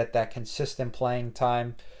to get that consistent playing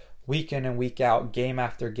time week in and week out, game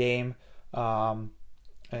after game.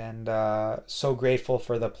 And so grateful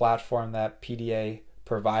for the platform that PDA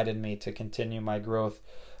provided me to continue my growth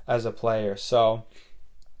as a player. So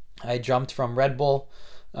I jumped from Red Bull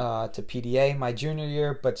to PDA my junior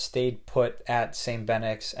year, but stayed put at St.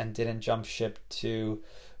 Benedict's and didn't jump ship to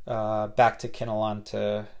back to Kinnelon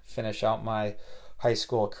to finish out my high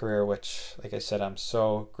school career, which, like I said, I'm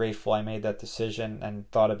so grateful I made that decision and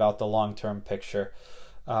thought about the long-term picture.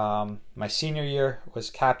 My senior year was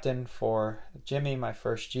captain for Jimmy,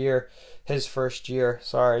 his first year,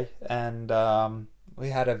 and we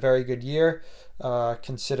had a very good year.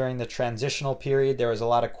 Considering the transitional period, there was a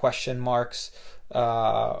lot of question marks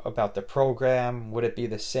about the program. Would it be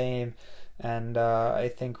the same? And I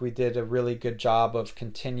think we did a really good job of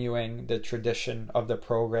continuing the tradition of the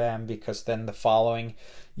program, because then the following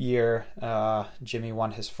year, Jimmy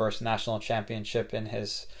won his first national championship in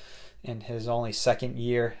his only second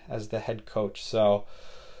year as the head coach. So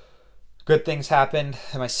good things happened.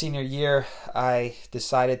 In my senior year, I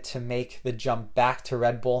decided to make the jump back to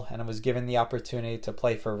Red Bull, and I was given the opportunity to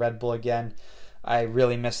play for Red Bull again. I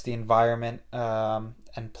really missed the environment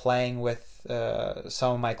and playing with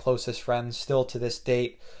some of my closest friends still to this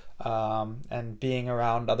date, and being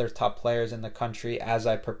around other top players in the country as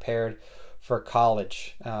I prepared for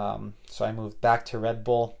college. So I moved back to Red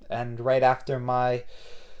Bull, and right after my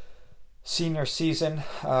senior season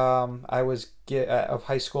of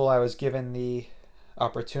high school, I was given the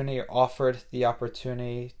opportunity, or offered the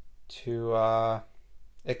opportunity, to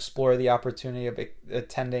explore the opportunity of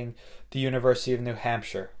attending the University of New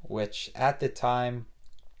Hampshire, which at the time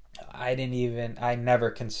I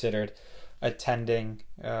never considered attending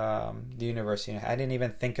the university. I didn't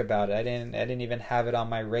even think about it. I didn't even have it on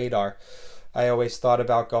my radar. I always thought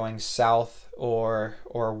about going south or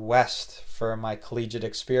west for my collegiate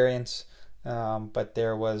experience. But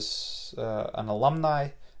there was an alumni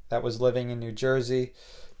that was living in New Jersey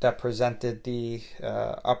that presented the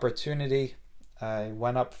opportunity. I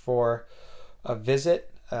went up for a visit.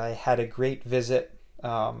 I had a great visit.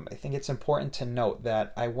 I think it's important to note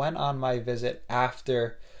that I went on my visit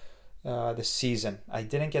after the season. I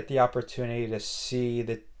didn't get the opportunity to see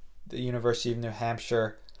the University of New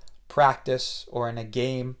Hampshire practice or in a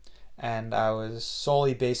game, and I was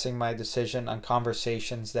solely basing my decision on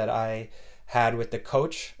conversations that I had with the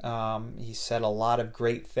coach. He said a lot of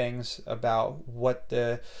great things about what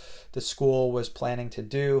the school was planning to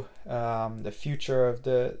do, the future of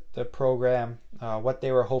the program, what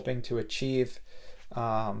they were hoping to achieve.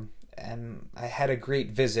 And I had a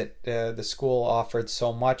great visit. The school offered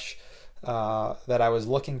so much that I was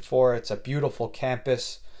looking for. It's a beautiful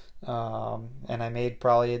campus. And I made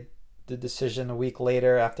probably the decision a week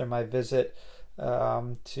later after my visit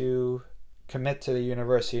to commit to the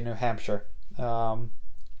University of New Hampshire.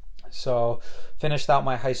 So finished out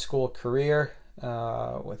my high school career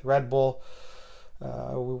with Red Bull.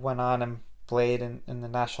 We went on and played in the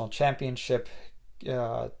national championship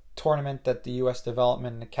tournament that the U.S.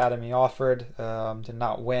 Development Academy offered. Did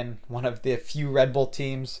not win. One of the few Red Bull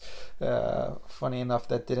teams,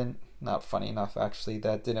 that didn't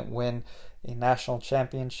win a national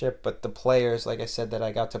championship. But the players, like I said, that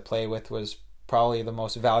I got to play with was probably the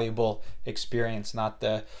most valuable experience, not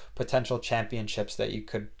the potential championships that you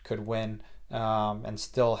could win and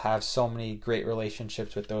still have so many great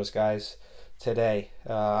relationships with those guys today.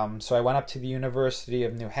 So I went up to the University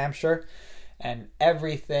of New Hampshire, and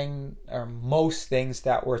everything or most things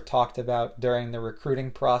that were talked about during the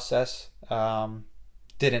recruiting process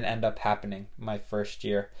didn't end up happening my first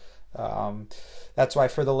year. That's why,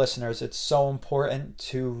 for the listeners, it's so important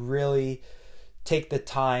to really take the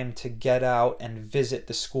time to get out and visit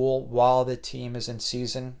the school while the team is in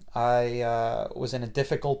season. I was in a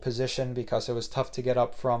difficult position because it was tough to get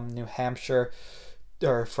up from New Hampshire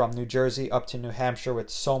or from New Jersey up to New Hampshire with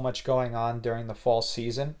so much going on during the fall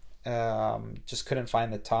season. Just couldn't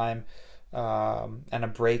find the time and a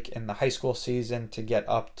break in the high school season to get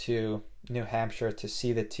up to New Hampshire to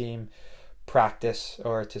see the team practice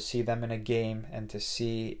or to see them in a game and to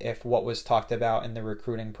see if what was talked about in the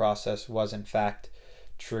recruiting process was in fact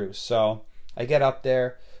true. So I get up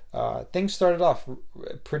there. Things started off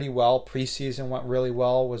pretty well. Preseason went really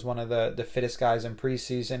well. Was one of the fittest guys in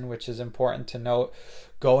preseason, which is important to note.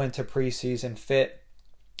 Go into preseason fit.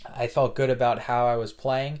 I felt good about how I was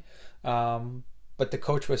playing, but the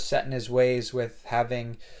coach was set in his ways with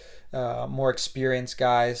having more experienced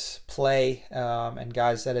guys play, and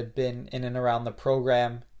guys that had been in and around the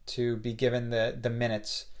program to be given the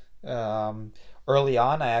minutes. Early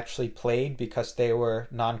on, I actually played because they were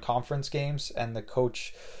non-conference games, and the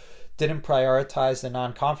coach didn't prioritize the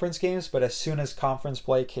non-conference games, but as soon as conference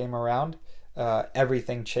play came around,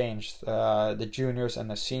 everything changed. The juniors and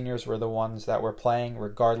the seniors were the ones that were playing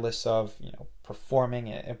regardless of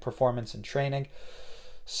performance and training.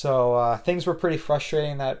 So things were pretty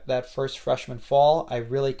frustrating that first freshman fall. I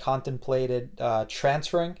really contemplated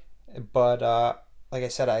transferring, but like I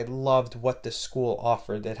said, I loved what the school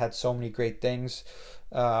offered. It had so many great things,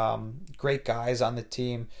 great guys on the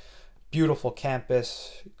team, beautiful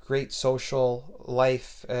campus, great social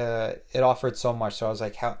life. It offered so much. So I was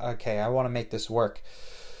like, okay, I want to make this work.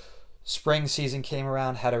 Spring season came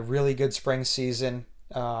around, had a really good spring season,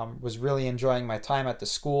 was really enjoying my time at the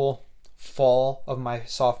school. Fall of my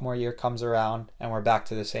sophomore year comes around, and we're back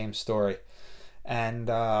to the same story. And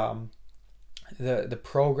the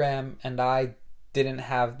program and I didn't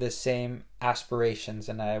have the same aspirations,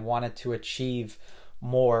 and I wanted to achieve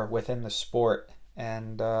more within the sport.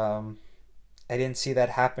 And I didn't see that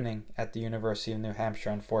happening at the University of New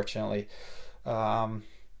Hampshire, unfortunately.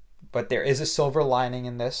 But there is a silver lining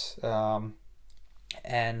in this,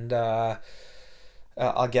 and I'll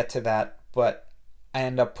get to that. But I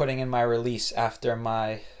ended up putting in my release after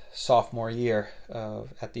my sophomore year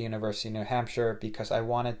at the University of New Hampshire because I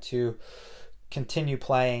wanted to continue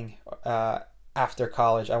playing after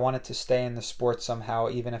college. I wanted to stay in the sport somehow,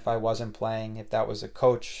 even if I wasn't playing. If that was a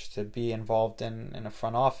coach, to be involved in a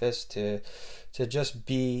front office, to just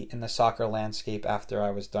be in the soccer landscape after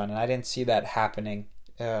I was done. And I didn't see that happening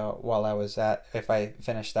while I was if I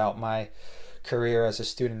finished out my career as a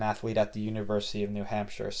student athlete at the University of New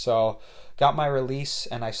Hampshire. So got my release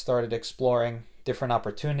and I started exploring different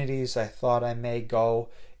opportunities. I thought I may go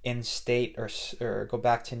in state or go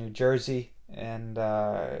back to New Jersey and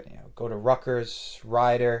go to Rutgers,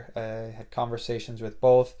 Rider. I had conversations with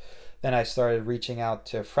both. Then I started reaching out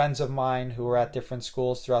to friends of mine who were at different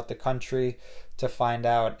schools throughout the country to find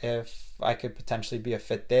out if I could potentially be a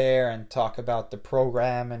fit there and talk about the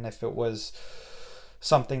program and if it was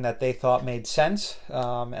something that they thought made sense.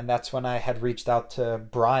 And that's when I had reached out to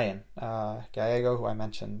Brian Gallego, who I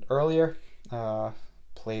mentioned earlier.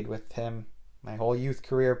 Played with him my whole youth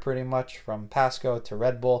career pretty much, from Pasco to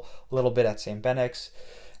Red Bull, a little bit at St. Benedict's.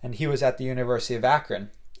 And he was at the University of Akron.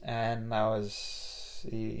 And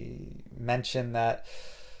he mentioned that,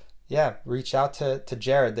 reach out to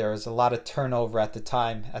Jared. There was a lot of turnover at the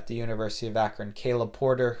time at the University of Akron. Caleb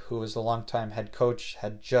Porter, who was a longtime head coach,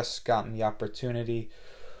 had just gotten the opportunity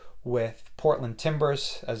with Portland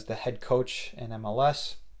Timbers as the head coach in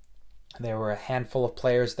MLS. There were a handful of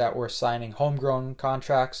players that were signing homegrown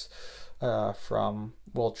contracts, from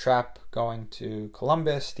Will Trapp going to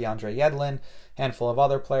Columbus, DeAndre Yedlin, handful of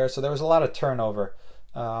other players. So there was a lot of turnover.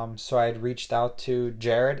 So I had reached out to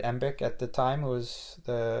Jared Embick at the time, who was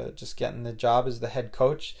just getting the job as the head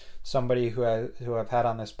coach, somebody who I've had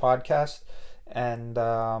on this podcast, and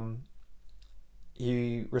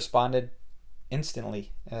he responded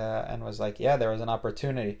instantly and was like, "Yeah, there was an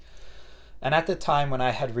opportunity." And at the time when I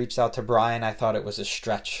had reached out to Brian, I thought it was a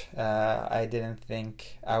stretch. I didn't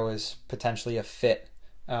think I was potentially a fit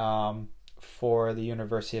for the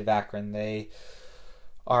University of Akron. They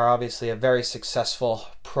are obviously a very successful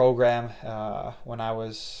program. When I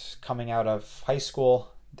was coming out of high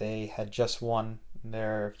school, they had just won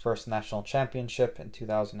their first national championship in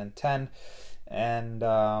 2010.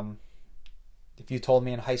 And if you told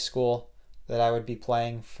me in high school that I would be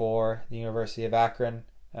playing for the University of Akron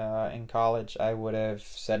in college, I would have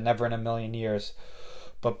said never in a million years.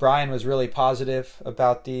 But Brian was really positive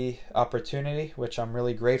about the opportunity, which I'm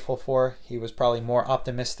really grateful for. He was probably more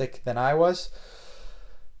optimistic than I was.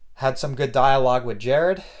 Had some good dialogue with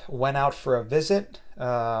Jared. Went out for a visit.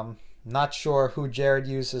 Not sure who Jared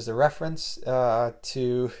used as a reference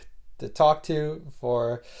to talk to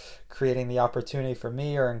for creating the opportunity for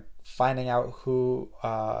me, or finding out who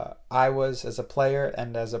I was as a player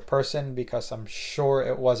and as a person, because I'm sure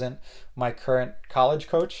it wasn't my current college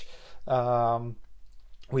coach.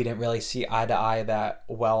 We didn't really see eye to eye that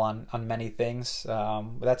well on many things,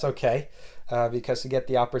 but that's okay, because to get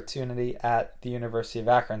the opportunity at the University of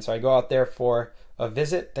Akron. So I go out there for a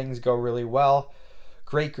visit. Things go really well.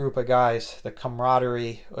 Great group of guys. The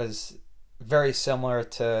camaraderie was very similar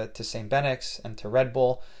to St. Benedict's and to Red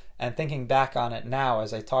Bull. And thinking back on it now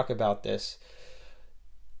as I talk about this,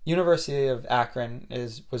 University of Akron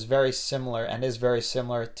was very similar and is very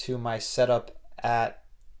similar to my setup at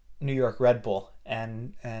New York Red Bull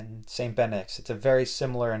and St. Benedict's. It's a very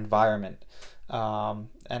similar environment. And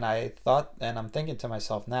I thought, and I'm thinking to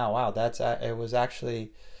myself now, wow, it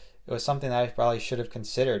was something that I probably should have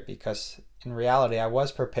considered, because in reality I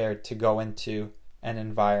was prepared to go into an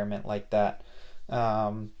environment like that.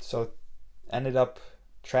 So ended up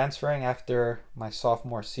transferring after my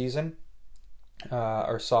sophomore season,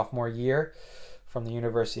 or sophomore year, from the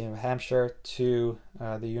University of New Hampshire to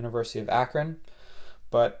the University of Akron.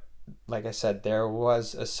 But like I said, there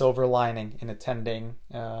was a silver lining in attending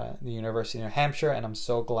the University of New Hampshire, and I'm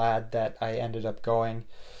so glad that I ended up going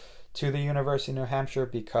to the University of New Hampshire,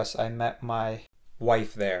 because I met my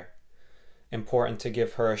wife there. Important to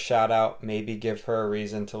give her a shout out, maybe give her a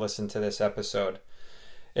reason to listen to this episode.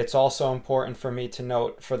 It's also important for me to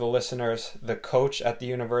note for the listeners, the coach at the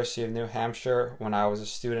University of New Hampshire when I was a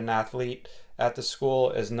student athlete at the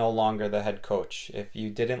school is no longer the head coach. If you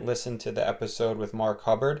didn't listen to the episode with Mark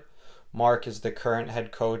Hubbard, Mark is the current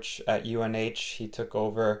head coach at UNH. He took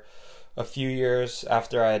over a few years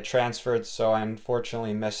after I had transferred, so I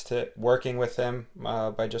unfortunately missed it working with him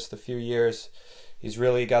by just a few years. He's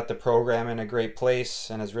really got the program in a great place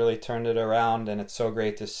and has really turned it around, and it's so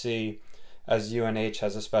great to see, as UNH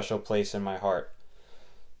has a special place in my heart.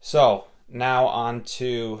 So now on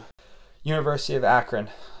to University of Akron.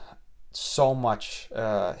 So much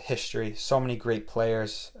history, so many great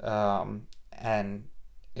players, and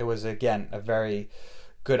it was again a very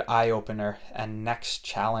good eye-opener and next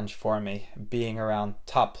challenge for me, being around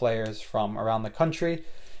top players from around the country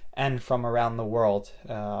and from around the world,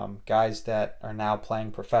 guys that are now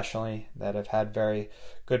playing professionally, that have had very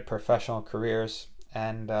good professional careers,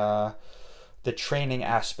 and the training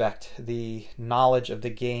aspect, the knowledge of the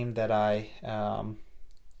game that I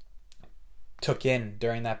took in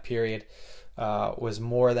during that period was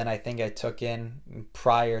more than I think I took in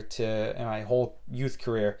prior to my whole youth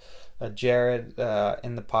career. Jared,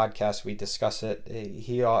 in the podcast, we discuss it.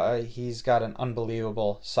 He's got an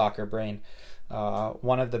unbelievable soccer brain,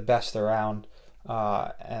 one of the best around,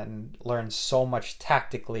 and learned so much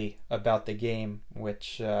tactically about the game,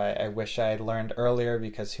 which I wish I had learned earlier,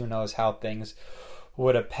 because who knows how things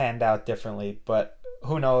would have panned out differently. But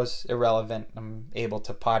who knows, irrelevant. I'm able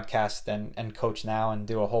to podcast and coach now and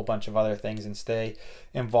do a whole bunch of other things and stay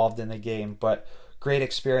involved in the game. But great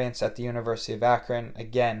experience at the University of Akron.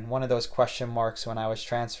 Again, one of those question marks when I was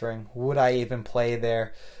transferring. Would I even play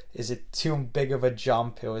there? Is it too big of a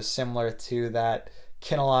jump? It was similar to that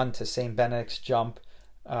Kinnelon to St. Benedict's jump.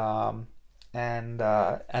 And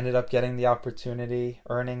ended up getting the opportunity,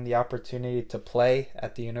 earning the opportunity to play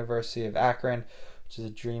at the University of Akron, which is a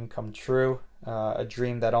dream come true. A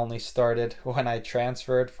dream that only started when I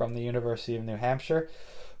transferred from the University of New Hampshire.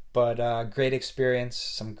 But great experience,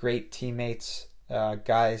 some great teammates,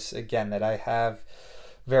 guys, again, that I have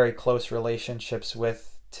very close relationships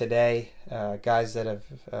with today, guys that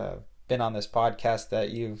have been on this podcast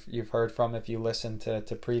that you've heard from if you listen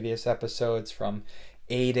to previous episodes, from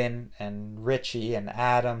Aiden and Richie and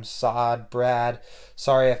Adam, Saad, Brad.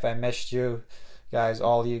 Sorry if I missed you guys.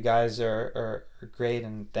 All you guys are great,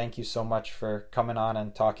 and thank you so much for coming on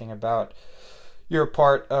and talking about your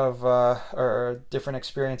part of or different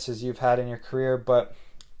experiences you've had in your career. But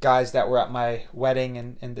guys that were at my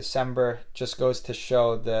wedding in December, just goes to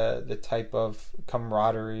show the type of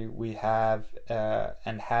camaraderie we have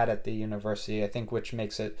and had at the university, I think, which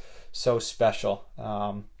makes it so special.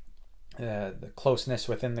 The closeness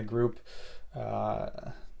within the group.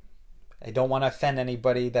 I don't want to offend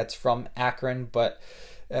anybody that's from Akron, but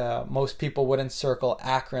most people wouldn't circle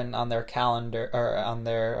Akron on their calendar or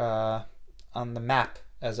on the map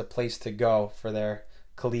as a place to go for their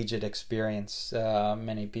collegiate experience.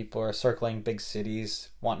 Many people are circling big cities,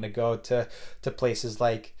 wanting to go to places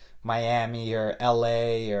like Miami or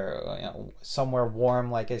LA or somewhere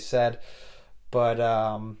warm, like I said. But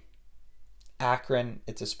Akron,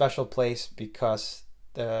 it's a special place because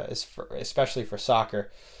especially for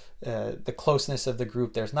soccer, the closeness of the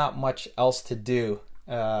group. There's not much else to do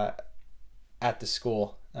at the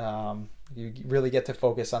school. You really get to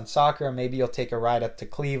focus on soccer. Maybe you'll take a ride up to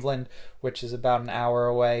Cleveland, which is about an hour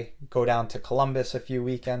away. Go down to Columbus a few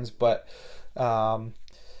weekends, but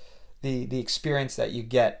the experience that you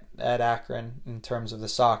get at Akron in terms of the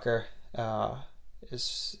soccer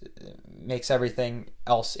makes everything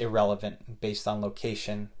else irrelevant based on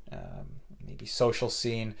location, maybe social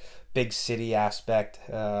scene, big city aspect.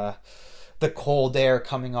 The cold air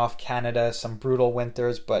coming off Canada, some brutal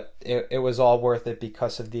winters, but it was all worth it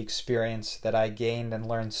because of the experience that I gained and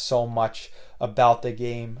learned so much about the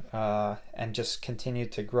game, and just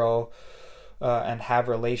continued to grow and have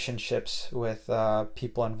relationships with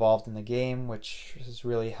people involved in the game, which has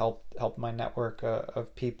really helped my network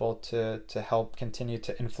of people to help continue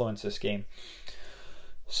to influence this game.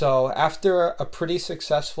 So after a pretty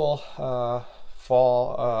successful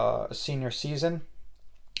fall senior season,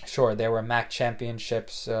 sure, there were MAC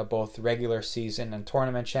championships, both regular season and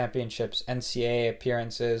tournament championships, NCAA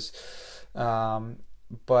appearances,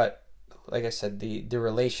 but like I said, the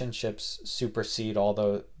relationships supersede all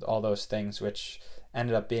those things, which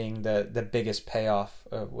ended up being the biggest payoff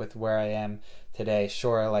with where I am today.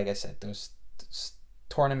 Sure, like I said, those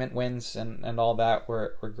tournament wins and all that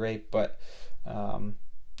were great, but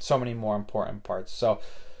so many more important parts. So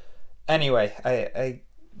anyway, I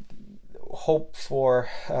hope for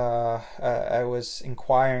I was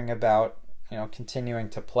inquiring about continuing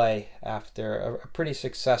to play after a pretty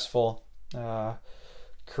successful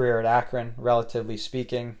career at Akron, relatively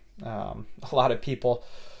speaking. A lot of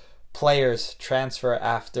players transfer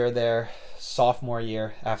after their sophomore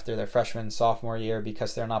year, after their freshman sophomore year,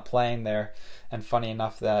 because they're not playing there. And funny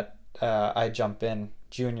enough that I jump in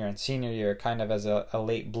junior and senior year kind of as a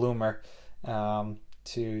late bloomer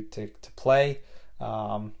to play.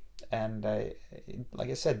 And I, like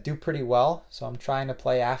I said, do pretty well. So I'm trying to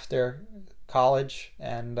play after college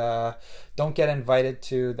and don't get invited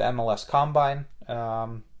to the MLS Combine,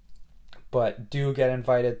 but do get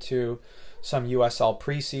invited to some USL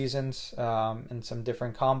preseasons and some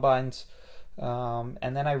different combines.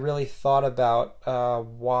 And then I really thought about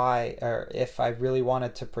why, or if I really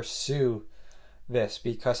wanted to pursue this,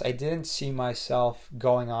 because I didn't see myself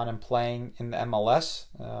going on and playing in the MLS.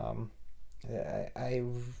 I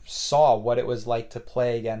saw what it was like to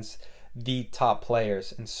play against the top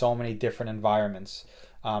players in so many different environments,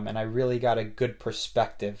 and I really got a good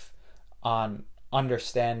perspective on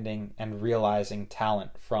understanding and realizing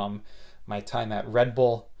talent from my time at Red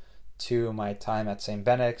Bull to my time at St.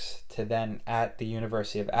 Benedict's to then at the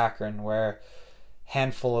University of Akron, where a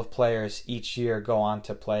handful of players each year go on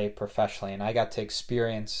to play professionally, and I got to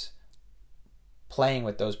experience playing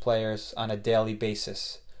with those players on a daily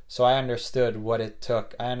basis. So I understood what it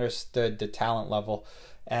took. I understood the talent level.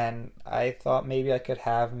 And I thought maybe I could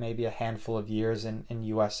have maybe a handful of years in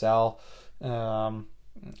USL,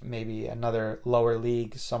 maybe another lower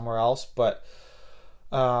league somewhere else. But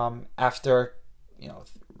after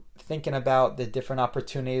thinking about the different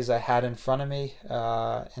opportunities I had in front of me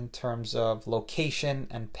in terms of location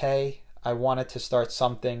and pay, I wanted to start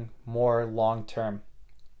something more long-term.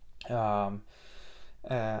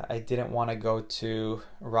 I didn't want to go to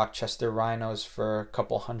Rochester Rhinos for a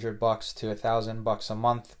couple $100 to $1,000 a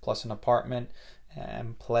month plus an apartment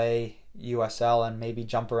and play USL and maybe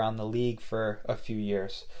jump around the league for a few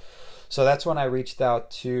years. So that's when I reached out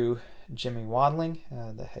to Jimmy Wadling,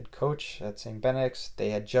 the head coach at St. Benedict's. They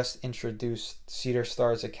had just introduced Cedar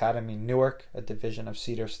Stars Academy Newark, a division of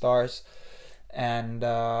Cedar Stars, and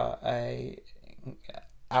I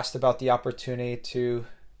asked about the opportunity to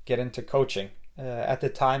get into coaching. At the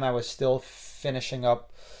time, I was still finishing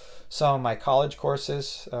up some of my college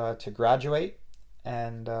courses to graduate,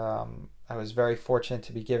 and I was very fortunate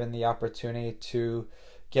to be given the opportunity to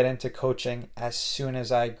get into coaching as soon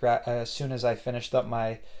as I finished up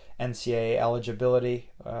my NCAA eligibility.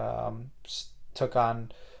 Took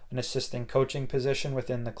on an assistant coaching position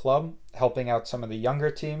within the club, helping out some of the younger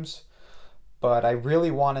teams, but I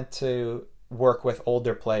really wanted to work with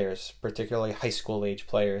older players, particularly high school age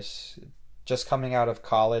players. Just coming out of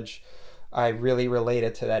college, I really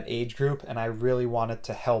related to that age group, and I really wanted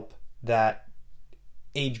to help that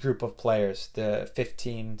age group of players, the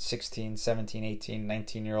 15, 16, 17, 18,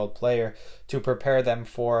 19-year-old player, to prepare them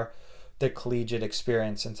for the collegiate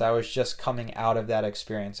experience. Since I was just coming out of that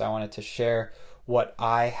experience, I wanted to share what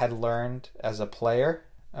I had learned as a player.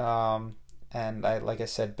 And I, like I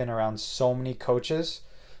said, been around so many coaches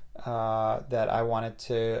that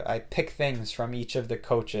I pick things from each of the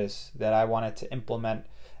coaches that I wanted to implement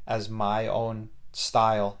as my own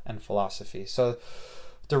style and philosophy. So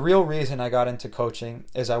the real reason I got into coaching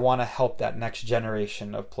is I want to help that next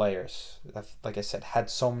generation of players. I've, like I said, had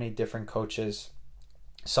so many different coaches.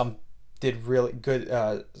 Some did really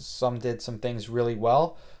good, some did some things really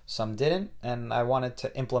well, some didn't, and I wanted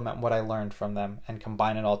to implement what I learned from them and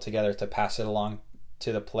combine it all together to pass it along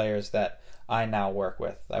to the players that I now work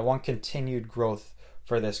with. I want continued growth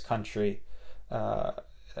for this country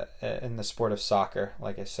in the sport of soccer.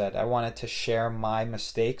 Like I said, I wanted to share my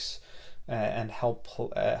mistakes and help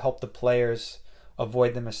the players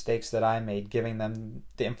avoid the mistakes that I made, giving them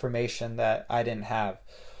the information that I didn't have.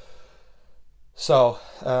 So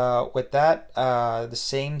with that,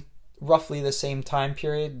 roughly the same time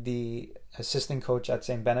period, the assistant coach at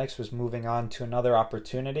St. Benedict's was moving on to another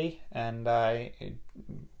opportunity, and I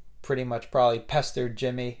pretty much probably pestered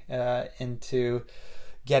Jimmy into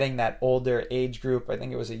getting that older age group. I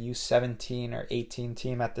think it was a U17 or 18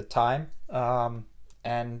 team at the time.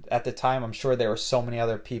 And at the time, I'm sure there were so many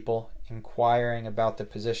other people inquiring about the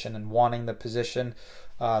position and wanting the position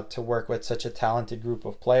to work with such a talented group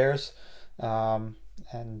of players.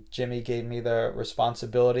 And Jimmy gave me the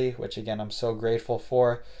responsibility, which again I'm so grateful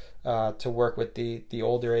for, to work with the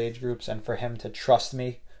older age groups and for him to trust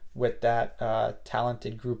me with that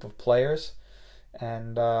talented group of players.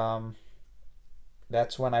 And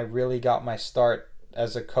that's when I really got my start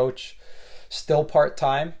as a coach. Still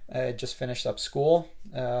part-time. I just finished up school.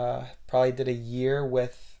 Probably did a year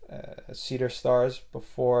with Cedar Stars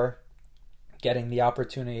before getting the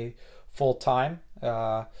opportunity full-time.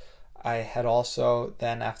 I had also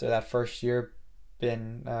then, after that first year,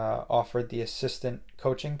 been offered the assistant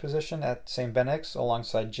coaching position at St. Benedict's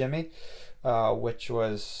alongside Jimmy, which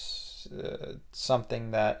was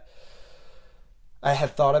something that I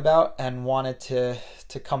had thought about and wanted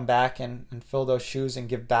to come back and fill those shoes and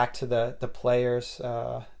give back to the players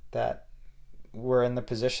that were in the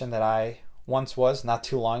position that I once was not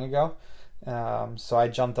too long ago. So I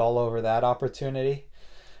jumped all over that opportunity.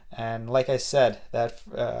 And like I said, that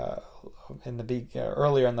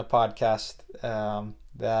earlier in the podcast,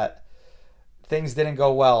 that things didn't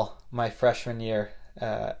go well my freshman year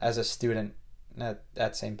as a student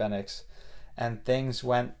at St. Benedict's, and things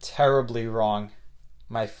went terribly wrong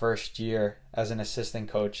my first year as an assistant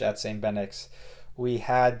coach at St. Benedict's. We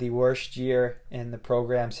had the worst year in the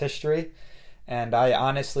program's history, and I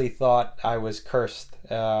honestly thought I was cursed.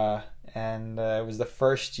 And it was the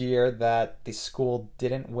first year that the school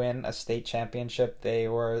didn't win a state championship.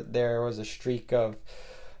 There was a streak of, I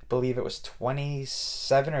believe it was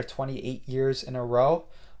 27 or 28 years in a row.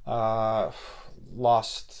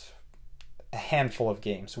 Lost a handful of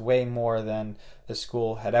games, way more than the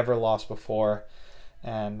school had ever lost before.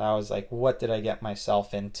 And I was like, what did I get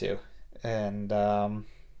myself into? And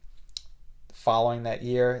following that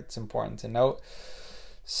year, it's important to note,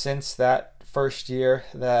 since that first year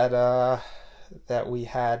that we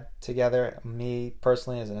had together, me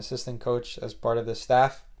personally as an assistant coach, as part of the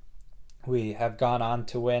staff, we have gone on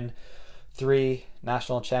to win 3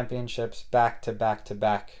 national championships back to back to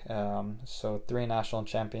back. So 3 national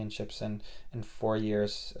championships in 4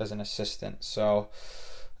 years as an assistant. So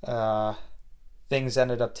things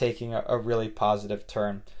ended up taking a really positive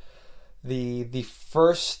turn. The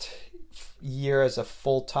first year as a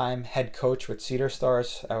full-time head coach with Cedar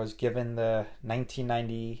Stars, I was given the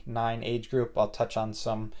 1999 age group. I'll touch on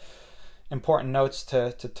some important notes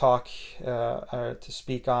to talk or to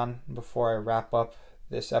speak on before I wrap up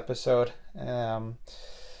this episode. I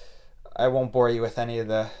won't bore you with any of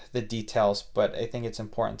the details, but I think it's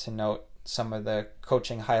important to note some of the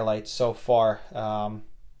coaching highlights so far.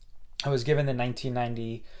 I was given the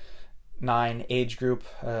 1999 age group.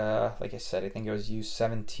 Like I said, I think it was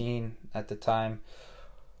U17 at the time.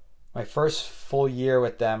 My first full year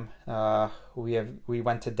with them, we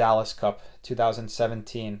went to Dallas Cup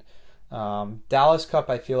 2017. Dallas Cup,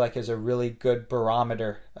 I feel like, is a really good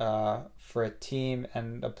barometer for a team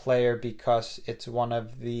and a player, because it's one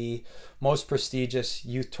of the most prestigious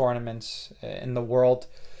youth tournaments in the world.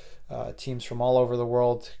 Teams from all over the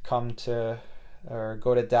world come to or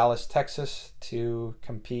go to Dallas, Texas to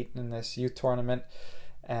compete in this youth tournament.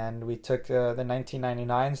 And we took the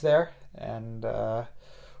 1999s there, and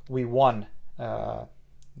we won the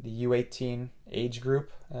U18 age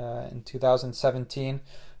group in 2017.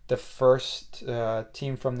 The first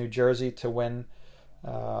team from New Jersey to win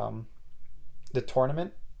the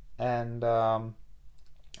tournament. And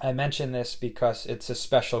I mention this because it's a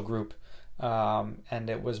special group. and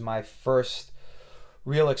it was my first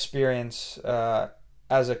real experience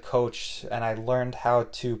as a coach, and I learned how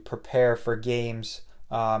to prepare for games,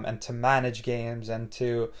 and to manage games, and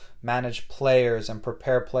to manage players and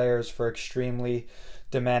prepare players for extremely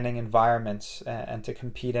demanding environments, and to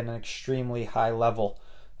compete at an extremely high level.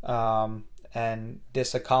 And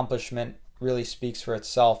this accomplishment really speaks for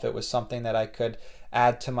itself. It was something that I could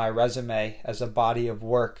add to my resume as a body of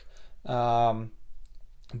work. But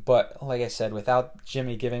like I said, without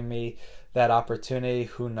Jimmy giving me that opportunity,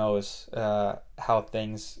 who knows how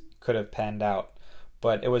things could have panned out.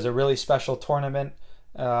 But it was a really special tournament.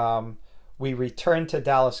 We returned to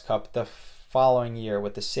Dallas Cup the following year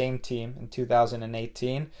with the same team in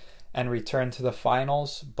 2018 and returned to the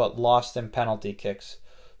finals, but lost in penalty kicks.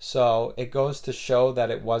 So it goes to show that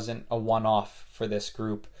it wasn't a one-off for this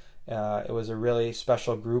group. It was a really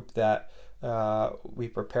special group that we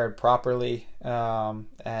prepared properly, and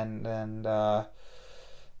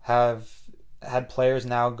have had players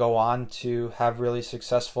now go on to have really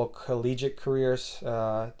successful collegiate careers.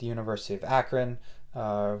 The University of Akron,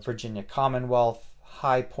 Virginia Commonwealth,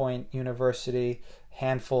 High Point University,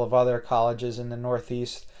 handful of other colleges in the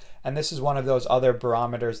Northeast. And this is one of those other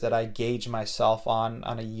barometers that I gauge myself on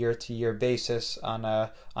a year-to-year basis, on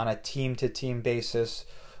a team-to-team basis,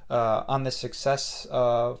 on the success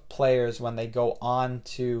of players when they go on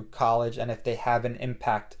to college and if they have an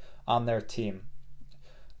impact on their team.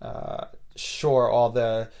 Sure, all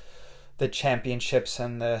the championships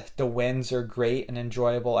and the wins are great and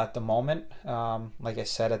enjoyable at the moment. Like I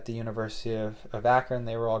said, at the University of Akron,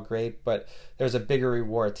 they were all great, but there's a bigger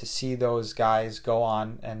reward to see those guys go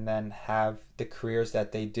on and then have the careers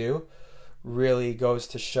that they do. Really goes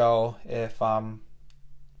to show if I'm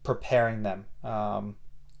preparing them.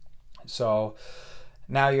 So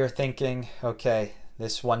now you're thinking, okay,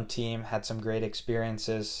 this one team had some great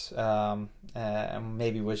experiences, and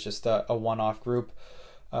maybe was just a one-off group.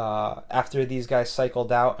 After these guys cycled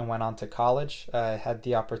out and went on to college, I had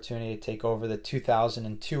the opportunity to take over the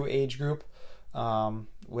 2002 age group,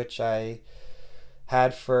 which I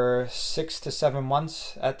had for 6 to 7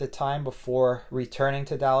 months at the time before returning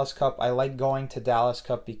to Dallas Cup. I like going to Dallas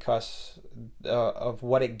Cup because of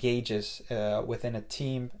what it gauges within a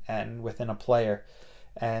team and within a player.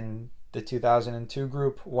 And the 2002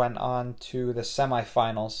 group went on to the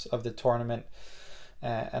semifinals of the tournament,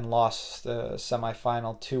 and lost the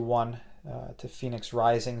semifinal 2-1 to Phoenix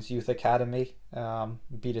Rising's Youth Academy.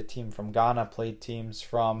 Beat a team from Ghana, played teams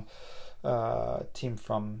from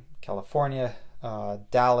California,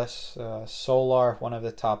 Dallas, Solar, one of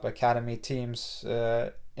the top academy teams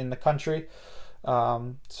in the country.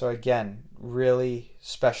 So again, really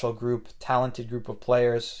special group, talented group of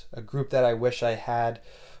players, a group that I wish I had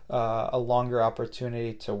a longer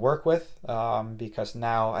opportunity to work with, because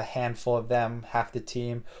now a handful of them, half the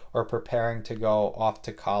team, are preparing to go off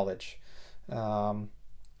to college.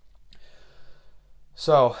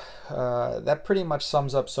 So that pretty much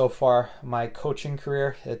sums up so far my coaching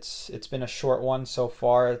career. It's been a short one so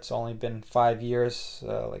far. It's only been 5 years.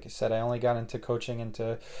 Like I said, I only got into coaching in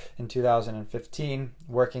 2015,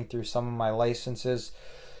 working through some of my licenses,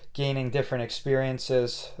 gaining different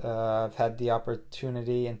experiences. I've had the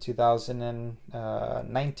opportunity in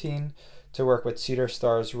 2019 to work with Cedar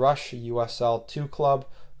Stars Rush, USL 2 club,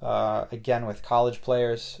 again with college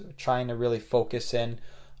players, trying to really focus in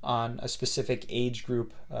on a specific age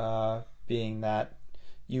group, being that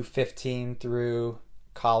U15 through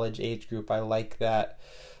college age group. I like that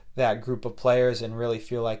group of players and really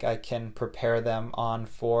feel like I can prepare them on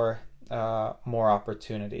for more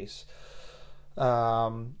opportunities.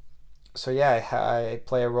 So yeah, I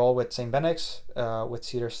play a role with St. Benedict's, with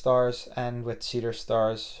Cedar Stars, and with Cedar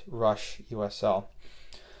Stars Rush USL.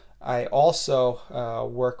 I also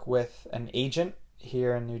work with an agent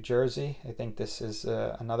here in New Jersey. I think this is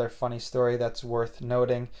another funny story that's worth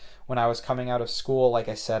noting. When I was coming out of school, like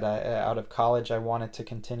I said, out of college, I wanted to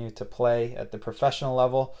continue to play at the professional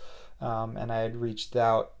level, and I had reached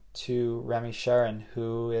out to Remy Sharon,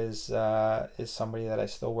 who is somebody that I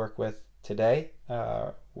still work with today.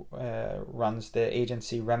 Runs the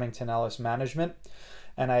agency Remington Ellis Management,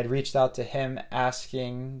 and I had reached out to him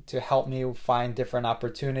asking to help me find different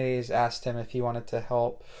opportunities. Asked him if he wanted to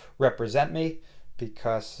help represent me,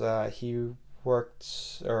 because he worked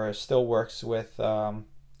or still works with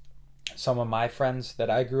some of my friends that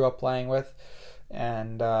I grew up playing with.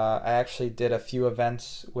 And I actually did a few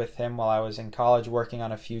events with him while I was in college, working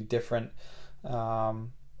on a few different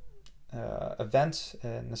events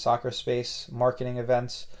in the soccer space, marketing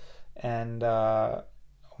events. And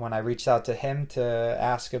when I reached out to him to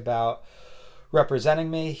ask about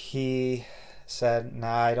representing me, he said,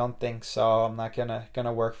 "Nah, I don't think so. I'm not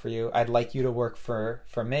gonna work for you. I'd like you to work for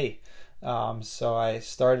me." So I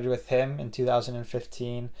started with him in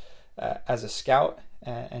 2015 as a scout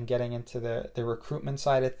and getting into the recruitment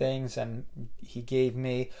side of things, and he gave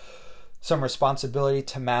me some responsibility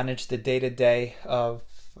to manage the day-to-day of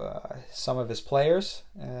some of his players,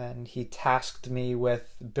 and he tasked me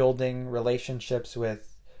with building relationships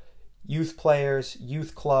with youth players,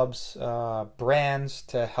 youth clubs, brands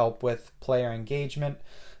to help with player engagement.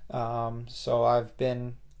 So I've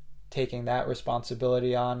been taking that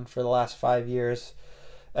responsibility on for the last 5 years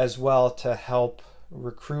as well, to help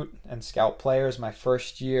recruit and scout players. My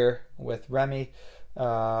first year with Remy,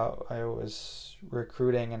 I was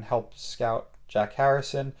recruiting and helped scout Jack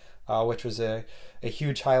Harrison, which was a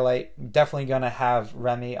huge highlight. Definitely going to have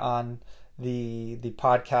Remy on the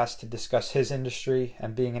podcast to discuss his industry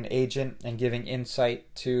and being an agent and giving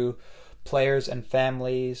insight to players and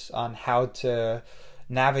families on how to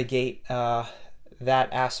navigate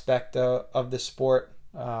that aspect of the sport.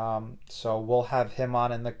 So we'll have him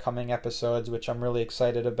on in the coming episodes, which I'm really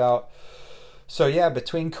excited about. So yeah,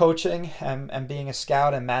 between coaching and being a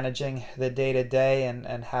scout and managing the day-to-day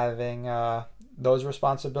and having those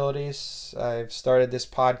responsibilities, I've started this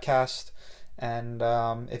podcast. And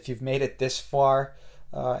if you've made it this far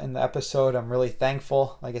in the episode, I'm really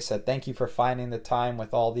thankful. Like I said, thank you for finding the time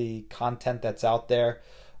with all the content that's out there.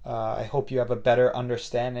 I hope you have a better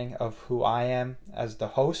understanding of who I am as the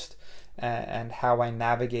host and how I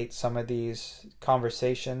navigate some of these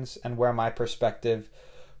conversations and where my perspective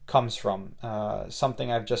comes from.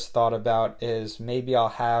 Something I've just thought about is maybe I'll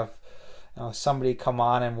have somebody come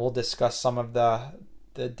on and we'll discuss some of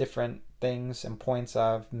the different things and points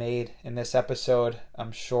I've made in this episode.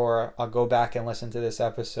 I'm sure I'll go back and listen to this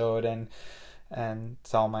episode and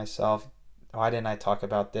tell myself, why didn't I talk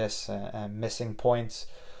about this, and missing points.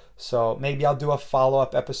 So maybe I'll do a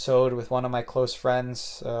follow-up episode with one of my close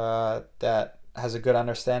friends that has a good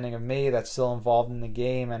understanding of me, that's still involved in the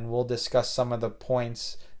game, and we'll discuss some of the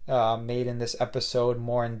points made in this episode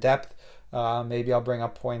more in depth. Maybe I'll bring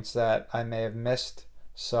up points that I may have missed.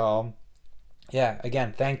 So yeah,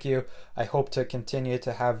 again, thank you. I hope to continue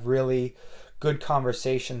to have really good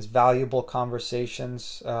conversations, valuable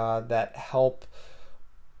conversations that help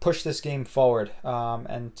push this game forward,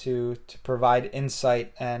 and to provide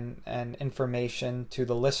insight and information to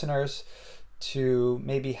the listeners, to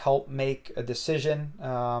maybe help make a decision,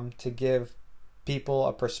 to give people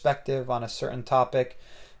a perspective on a certain topic,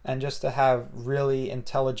 and just to have really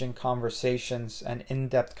intelligent conversations and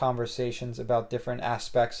in-depth conversations about different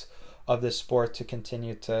aspects of this sport to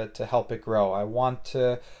continue to help it grow. I want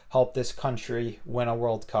to help this country win a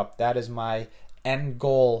World Cup. That is my end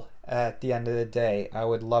goal at the end of the day. I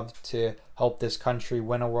would love to help this country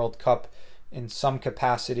win a World Cup in some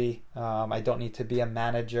capacity. I don't need to be a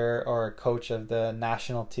manager or a coach of the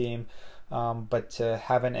national team, but to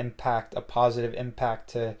have an impact, a positive impact,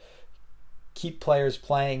 to keep players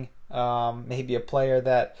playing. Maybe a player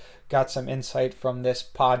that got some insight from this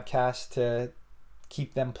podcast to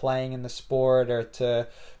keep them playing in the sport, or to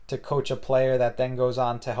coach a player that then goes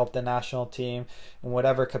on to help the national team in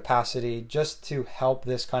whatever capacity. Just to help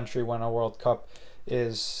this country win a World Cup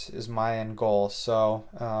is my end goal. So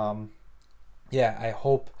yeah, I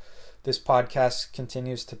hope this podcast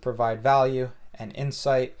continues to provide value and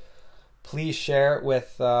insight. Please share it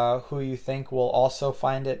with who you think will also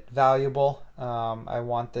find it valuable. I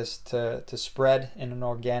want this to spread in an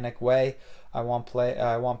organic way. I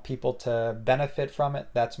want people to benefit from it.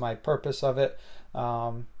 That's my purpose of it.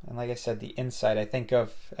 And like I said, the insight. I think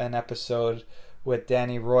of an episode with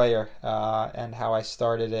Danny Royer and how I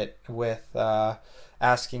started it with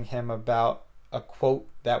asking him about a quote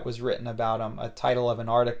that was written about him, a title of an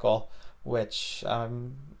article, which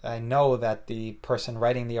I know that the person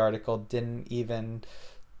writing the article didn't even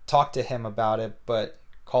talk to him about it, but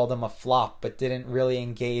called him a flop, but didn't really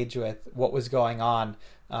engage with what was going on,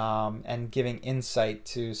 and giving insight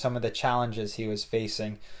to some of the challenges he was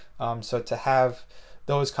facing. So to have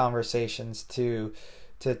those conversations, to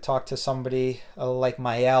talk to somebody like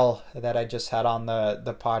Mael that I just had on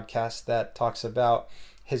the podcast, that talks about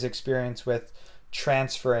his experience with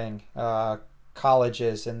transferring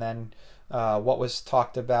colleges, and then what was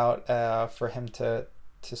talked about for him to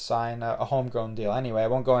sign a homegrown deal. Anyway, I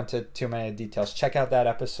won't go into too many details. Check out that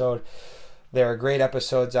episode. There are great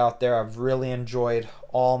episodes out there. I've really enjoyed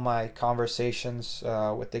all my conversations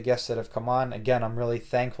with the guests that have come on. Again, I'm really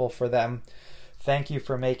thankful for them. Thank you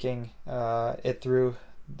for making it through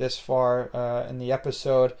this far in the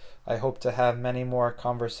episode. I hope to have many more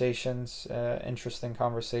conversations, interesting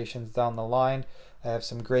conversations down the line. I have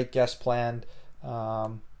some great guests planned.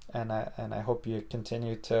 and I hope you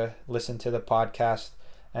continue to listen to the podcast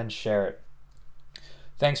and share it.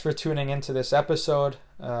 Thanks for tuning into this episode.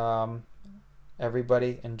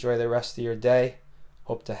 Everybody, enjoy the rest of your day.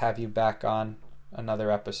 Hope to have you back on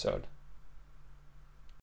another episode.